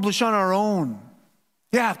accomplish on our own.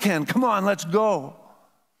 Yeah, Ken, come on, let's go.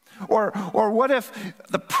 Or what if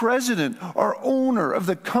the president or owner of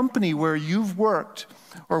the company where you've worked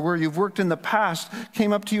or where you've worked in the past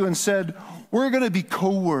came up to you and said, we're going to be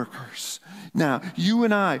co-workers. Now, you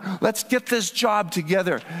and I, let's get this job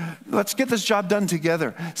together. Let's get this job done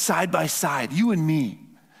together, side by side, you and me.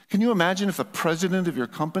 Can you imagine if the president of your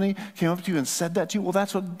company came up to you and said that to you? Well,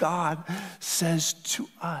 that's what God says to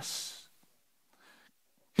us.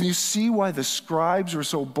 Can you see why the scribes were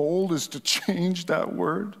so bold as to change that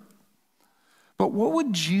word? But what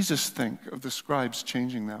would Jesus think of the scribes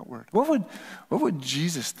changing that word? What would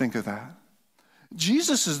Jesus think of that?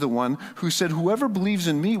 Jesus is the one who said, whoever believes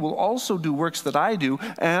in me will also do works that I do,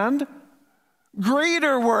 and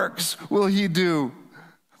greater works will he do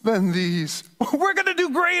than these. We're going to do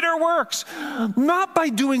greater works, not by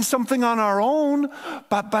doing something on our own,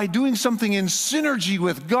 but by doing something in synergy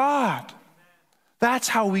with God. That's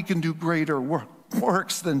how we can do greater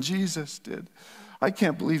works than Jesus did. I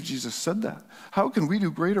can't believe Jesus said that. How can we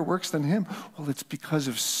do greater works than him? Well, it's because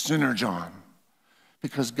of synergon,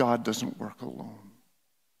 because God doesn't work alone.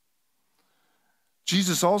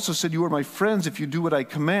 Jesus also said, you are my friends if you do what I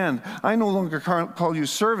command. I no longer call you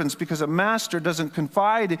servants because a master doesn't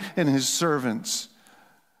confide in his servants.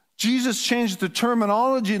 Jesus changed the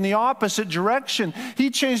terminology in the opposite direction. He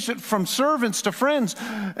changed it from servants to friends.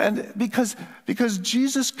 And because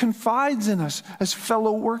Jesus confides in us as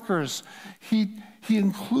fellow workers, he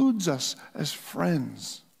includes us as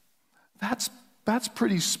friends. That's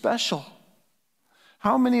pretty special.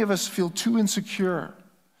 How many of us feel too insecure,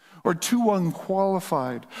 or too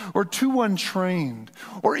unqualified, or too untrained,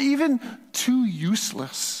 or even too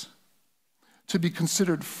useless to be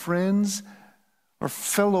considered friends or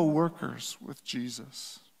fellow workers with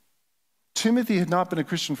Jesus? Timothy had not been a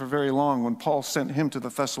Christian for very long when Paul sent him to the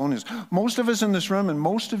Thessalonians. Most of us in this room and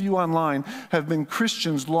most of you online have been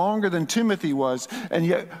Christians longer than Timothy was, and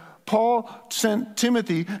yet Paul sent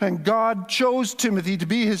Timothy, and God chose Timothy to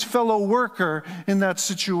be his fellow worker in that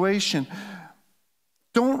situation.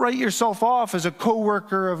 Don't write yourself off as a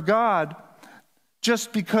co-worker of God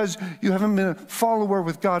just because you haven't been a follower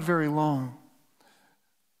with God very long.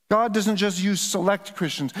 God doesn't just use select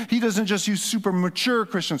Christians. He doesn't just use super mature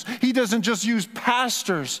Christians. He doesn't just use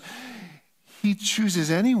pastors. He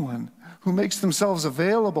chooses anyone who makes themselves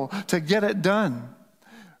available to get it done.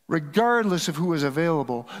 Regardless of who is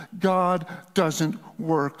available, God doesn't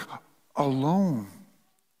work alone.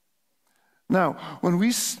 Now,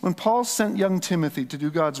 when Paul sent young Timothy to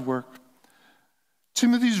do God's work,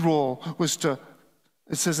 Timothy's role was to,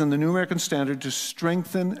 it says in the New American Standard, to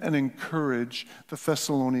strengthen and encourage the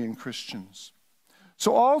Thessalonian Christians.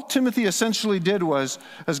 So all Timothy essentially did was,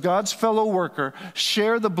 as God's fellow worker,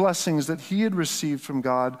 share the blessings that he had received from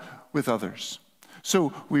God with others.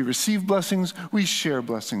 So we receive blessings, we share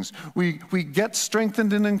blessings. We get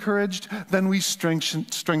strengthened and encouraged, then we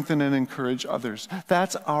strengthen and encourage others.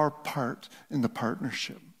 That's our part in the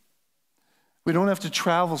partnership. We don't have to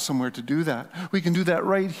travel somewhere to do that. We can do that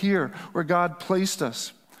right here where God placed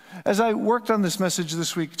us. As I worked on this message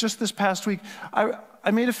this week, just this past week,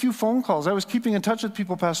 I made a few phone calls. I was keeping in touch with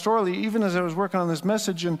people pastorally, even as I was working on this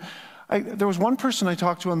message, and there was one person I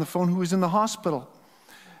talked to on the phone who was in the hospital.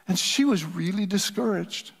 And she was really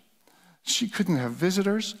discouraged. She couldn't have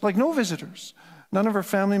visitors, like no visitors. None of her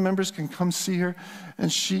family members can come see her.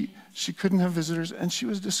 And she couldn't have visitors, and she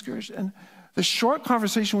was discouraged. And the short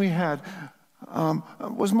conversation we had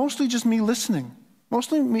was mostly just me listening.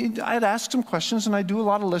 Mostly me. I had asked some questions, and I do a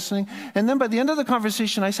lot of listening. And then by the end of the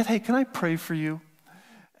conversation, I said, hey, can I pray for you?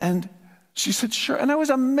 And she said, sure. And I was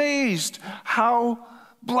amazed how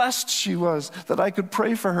blessed she was that I could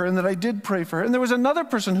pray for her and that I did pray for her. And there was another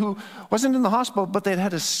person who wasn't in the hospital, but they'd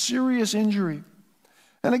had a serious injury.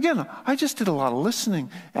 And again, I just did a lot of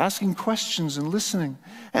listening, asking questions and listening.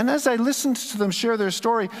 And as I listened to them share their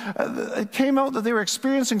story, it came out that they were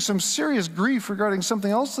experiencing some serious grief regarding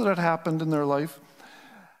something else that had happened in their life.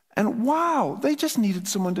 And wow, they just needed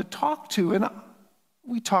someone to talk to. And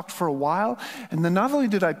we talked for a while, and then not only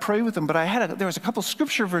did I pray with them, but there was a couple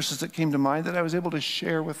scripture verses that came to mind that I was able to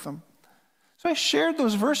share with them. So I shared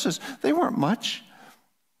those verses. They weren't much,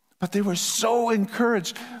 but they were so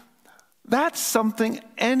encouraged. That's something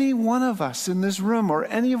any one of us in this room or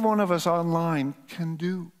any one of us online can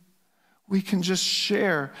do. We can just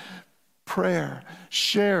share prayer,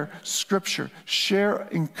 share scripture, share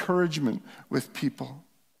encouragement with people.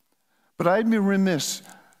 But I'd be remiss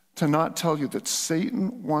to not tell you that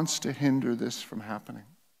Satan wants to hinder this from happening.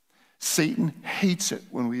 Satan hates it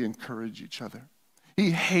when we encourage each other.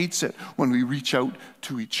 He hates it when we reach out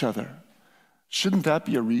to each other. Shouldn't that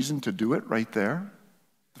be a reason to do it right there?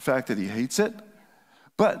 The fact that he hates it?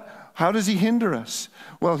 But How does he hinder us?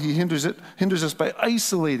 Well, he hinders us by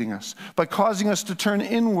isolating us, by causing us to turn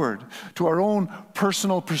inward to our own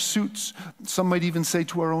personal pursuits. Some might even say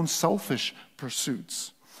to our own selfish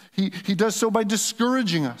pursuits. He does so by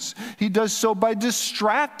discouraging us. He does so by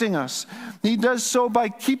distracting us. He does so by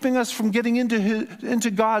keeping us from getting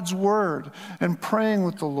into God's word and praying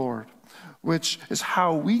with the Lord, which is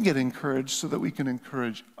how we get encouraged so that we can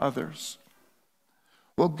encourage others.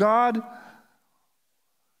 Well, God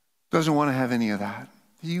doesn't want to have any of that.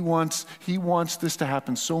 He wants this to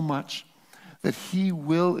happen so much that he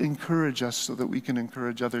will encourage us so that we can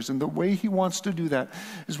encourage others. And the way he wants to do that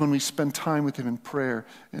is when we spend time with him in prayer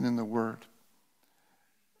and in the word.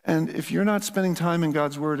 And if you're not spending time in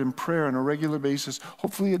God's word and prayer on a regular basis,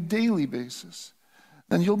 hopefully a daily basis,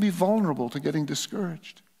 then you'll be vulnerable to getting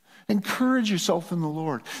discouraged. Encourage yourself in the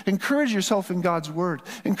Lord. Encourage yourself in God's word.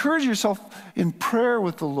 Encourage yourself in prayer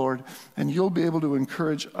with the Lord, and you'll be able to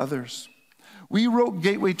encourage others. We wrote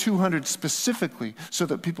Gateway 200 specifically so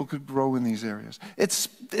that people could grow in these areas. It's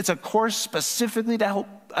a course specifically to help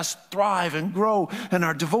us thrive and grow in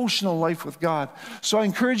our devotional life with God. So I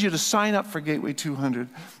encourage you to sign up for Gateway 200.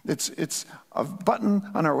 It's a button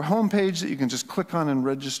on our homepage that you can just click on and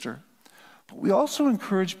register. But we also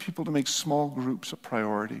encourage people to make small groups a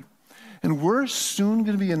priority. And we're soon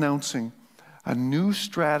going to be announcing a new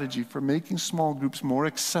strategy for making small groups more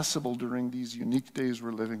accessible during these unique days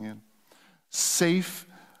we're living in. Safe,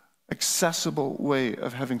 accessible way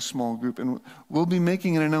of having small group. And we'll be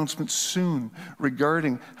making an announcement soon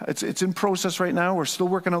regarding, it's in process right now, we're still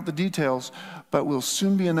working out the details, but we'll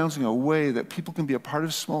soon be announcing a way that people can be a part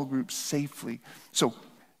of small groups safely. So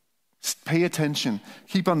pay attention,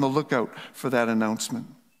 keep on the lookout for that announcement.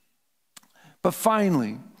 But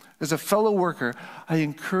finally, as a fellow worker, I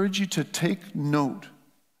encourage you to take note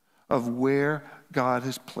of where God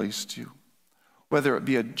has placed you. Whether it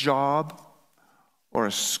be a job, or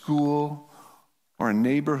a school, or a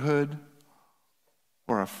neighborhood,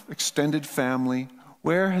 or an extended family,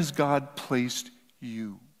 where has God placed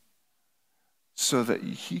you? So that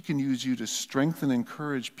he can use you to strengthen and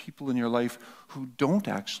encourage people in your life who don't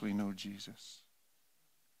actually know Jesus.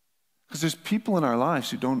 Because there's people in our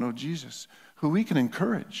lives who don't know Jesus, who we can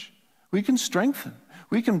encourage, we can strengthen,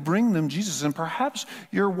 we can bring them Jesus. And perhaps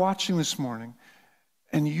you're watching this morning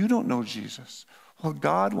and you don't know Jesus. Well,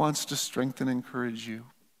 God wants to strengthen and encourage you.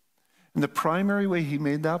 And the primary way he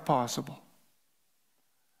made that possible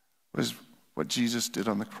was what Jesus did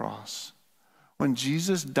on the cross. When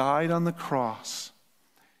Jesus died on the cross,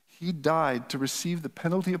 he died to receive the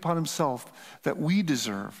penalty upon himself that we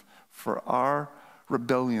deserve for our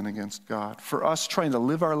rebellion against God, for us trying to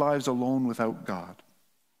live our lives alone without God.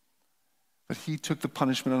 But he took the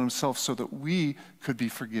punishment on himself so that we could be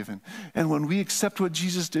forgiven. And when we accept what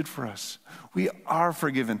Jesus did for us, we are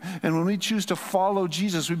forgiven. And when we choose to follow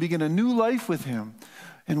Jesus, we begin a new life with him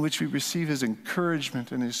in which we receive his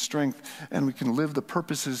encouragement and his strength, and we can live the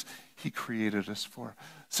purposes he created us for.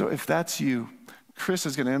 So if that's you, Chris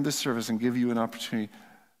is going to end this service and give you an opportunity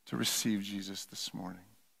to receive Jesus this morning.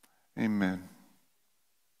 Amen.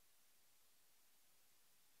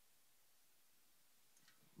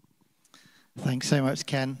 Thanks so much,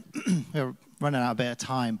 Ken. We're running out a bit of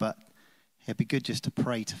time, but it'd be good just to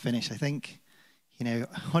pray to finish. I think,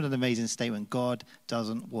 what an amazing statement. God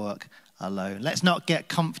doesn't work alone. Let's not get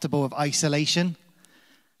comfortable with isolation,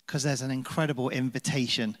 because there's an incredible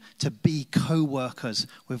invitation to be co-workers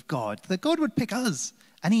with God. That God would pick us,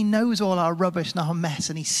 and he knows all our rubbish and our mess,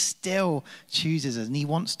 and he still chooses us, and he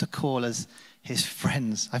wants to call us his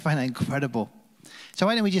friends. I find that incredible. So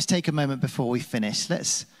why don't we just take a moment before we finish?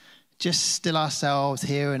 Let's just still ourselves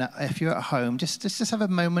here, and if you're at home, just have a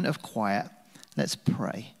moment of quiet. Let's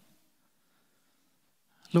pray.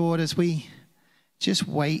 Lord, as we just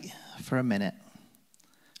wait for a minute,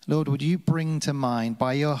 Lord, would you bring to mind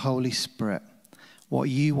by your Holy Spirit what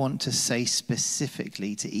you want to say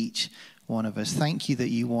specifically to each one of us. Thank you that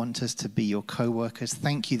you want us to be your co-workers.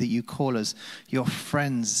 Thank you that you call us your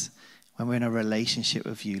friends when we're in a relationship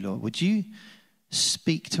with you, Lord. Would you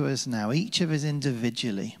speak to us now, each of us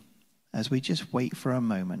individually, as we just wait for a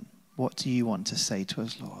moment? What do you want to say to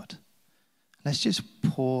us, Lord? Let's just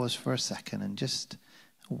pause for a second and just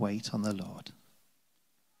wait on the Lord.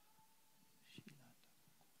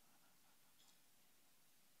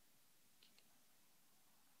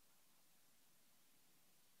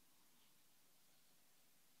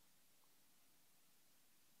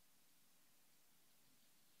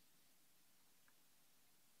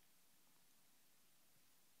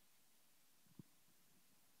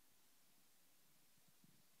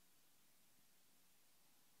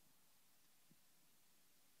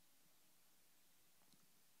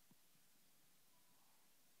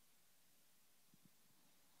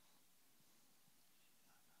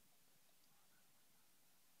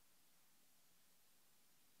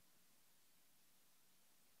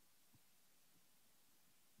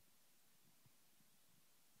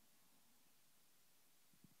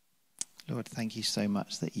 Lord, thank you so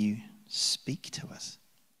much that you speak to us.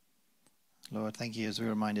 Lord, thank you, as we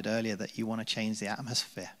were reminded earlier, that you want to change the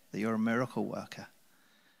atmosphere, that you're a miracle worker.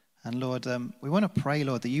 And Lord, we want to pray,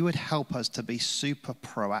 Lord, that you would help us to be super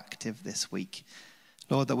proactive this week.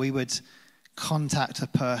 Lord, that we would contact a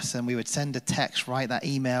person, we would send a text, write that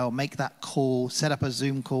email, make that call, set up a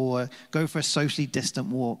Zoom call, or go for a socially distant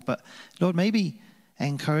walk. But Lord, maybe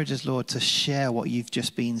encourage us, Lord, to share what you've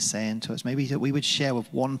just been saying to us. Maybe that we would share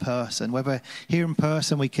with one person, whether here in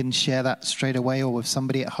person we can share that straight away, or with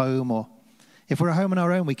somebody at home, or if we're at home on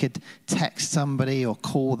our own, we could text somebody or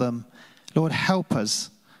call them. Lord, help us.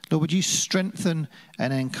 Lord, would you strengthen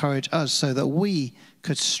and encourage us so that we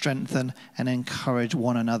could strengthen and encourage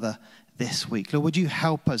one another this week. Lord, would you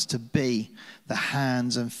help us to be the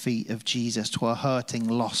hands and feet of Jesus to a hurting,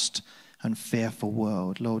 lost, and fearful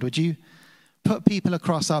world. Lord, would you put people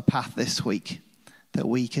across our path this week that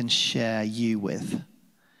we can share you with.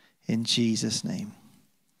 In Jesus' name,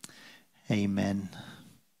 amen.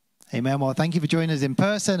 Amen. Well, thank you for joining us in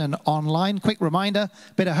person and online. Quick reminder,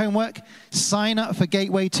 bit of homework. Sign up for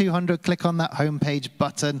Gateway 200. Click on that homepage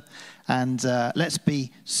button. And let's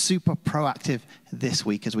be super proactive this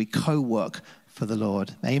week as we co-work for the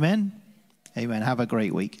Lord. Amen. Amen. Have a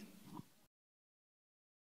great week.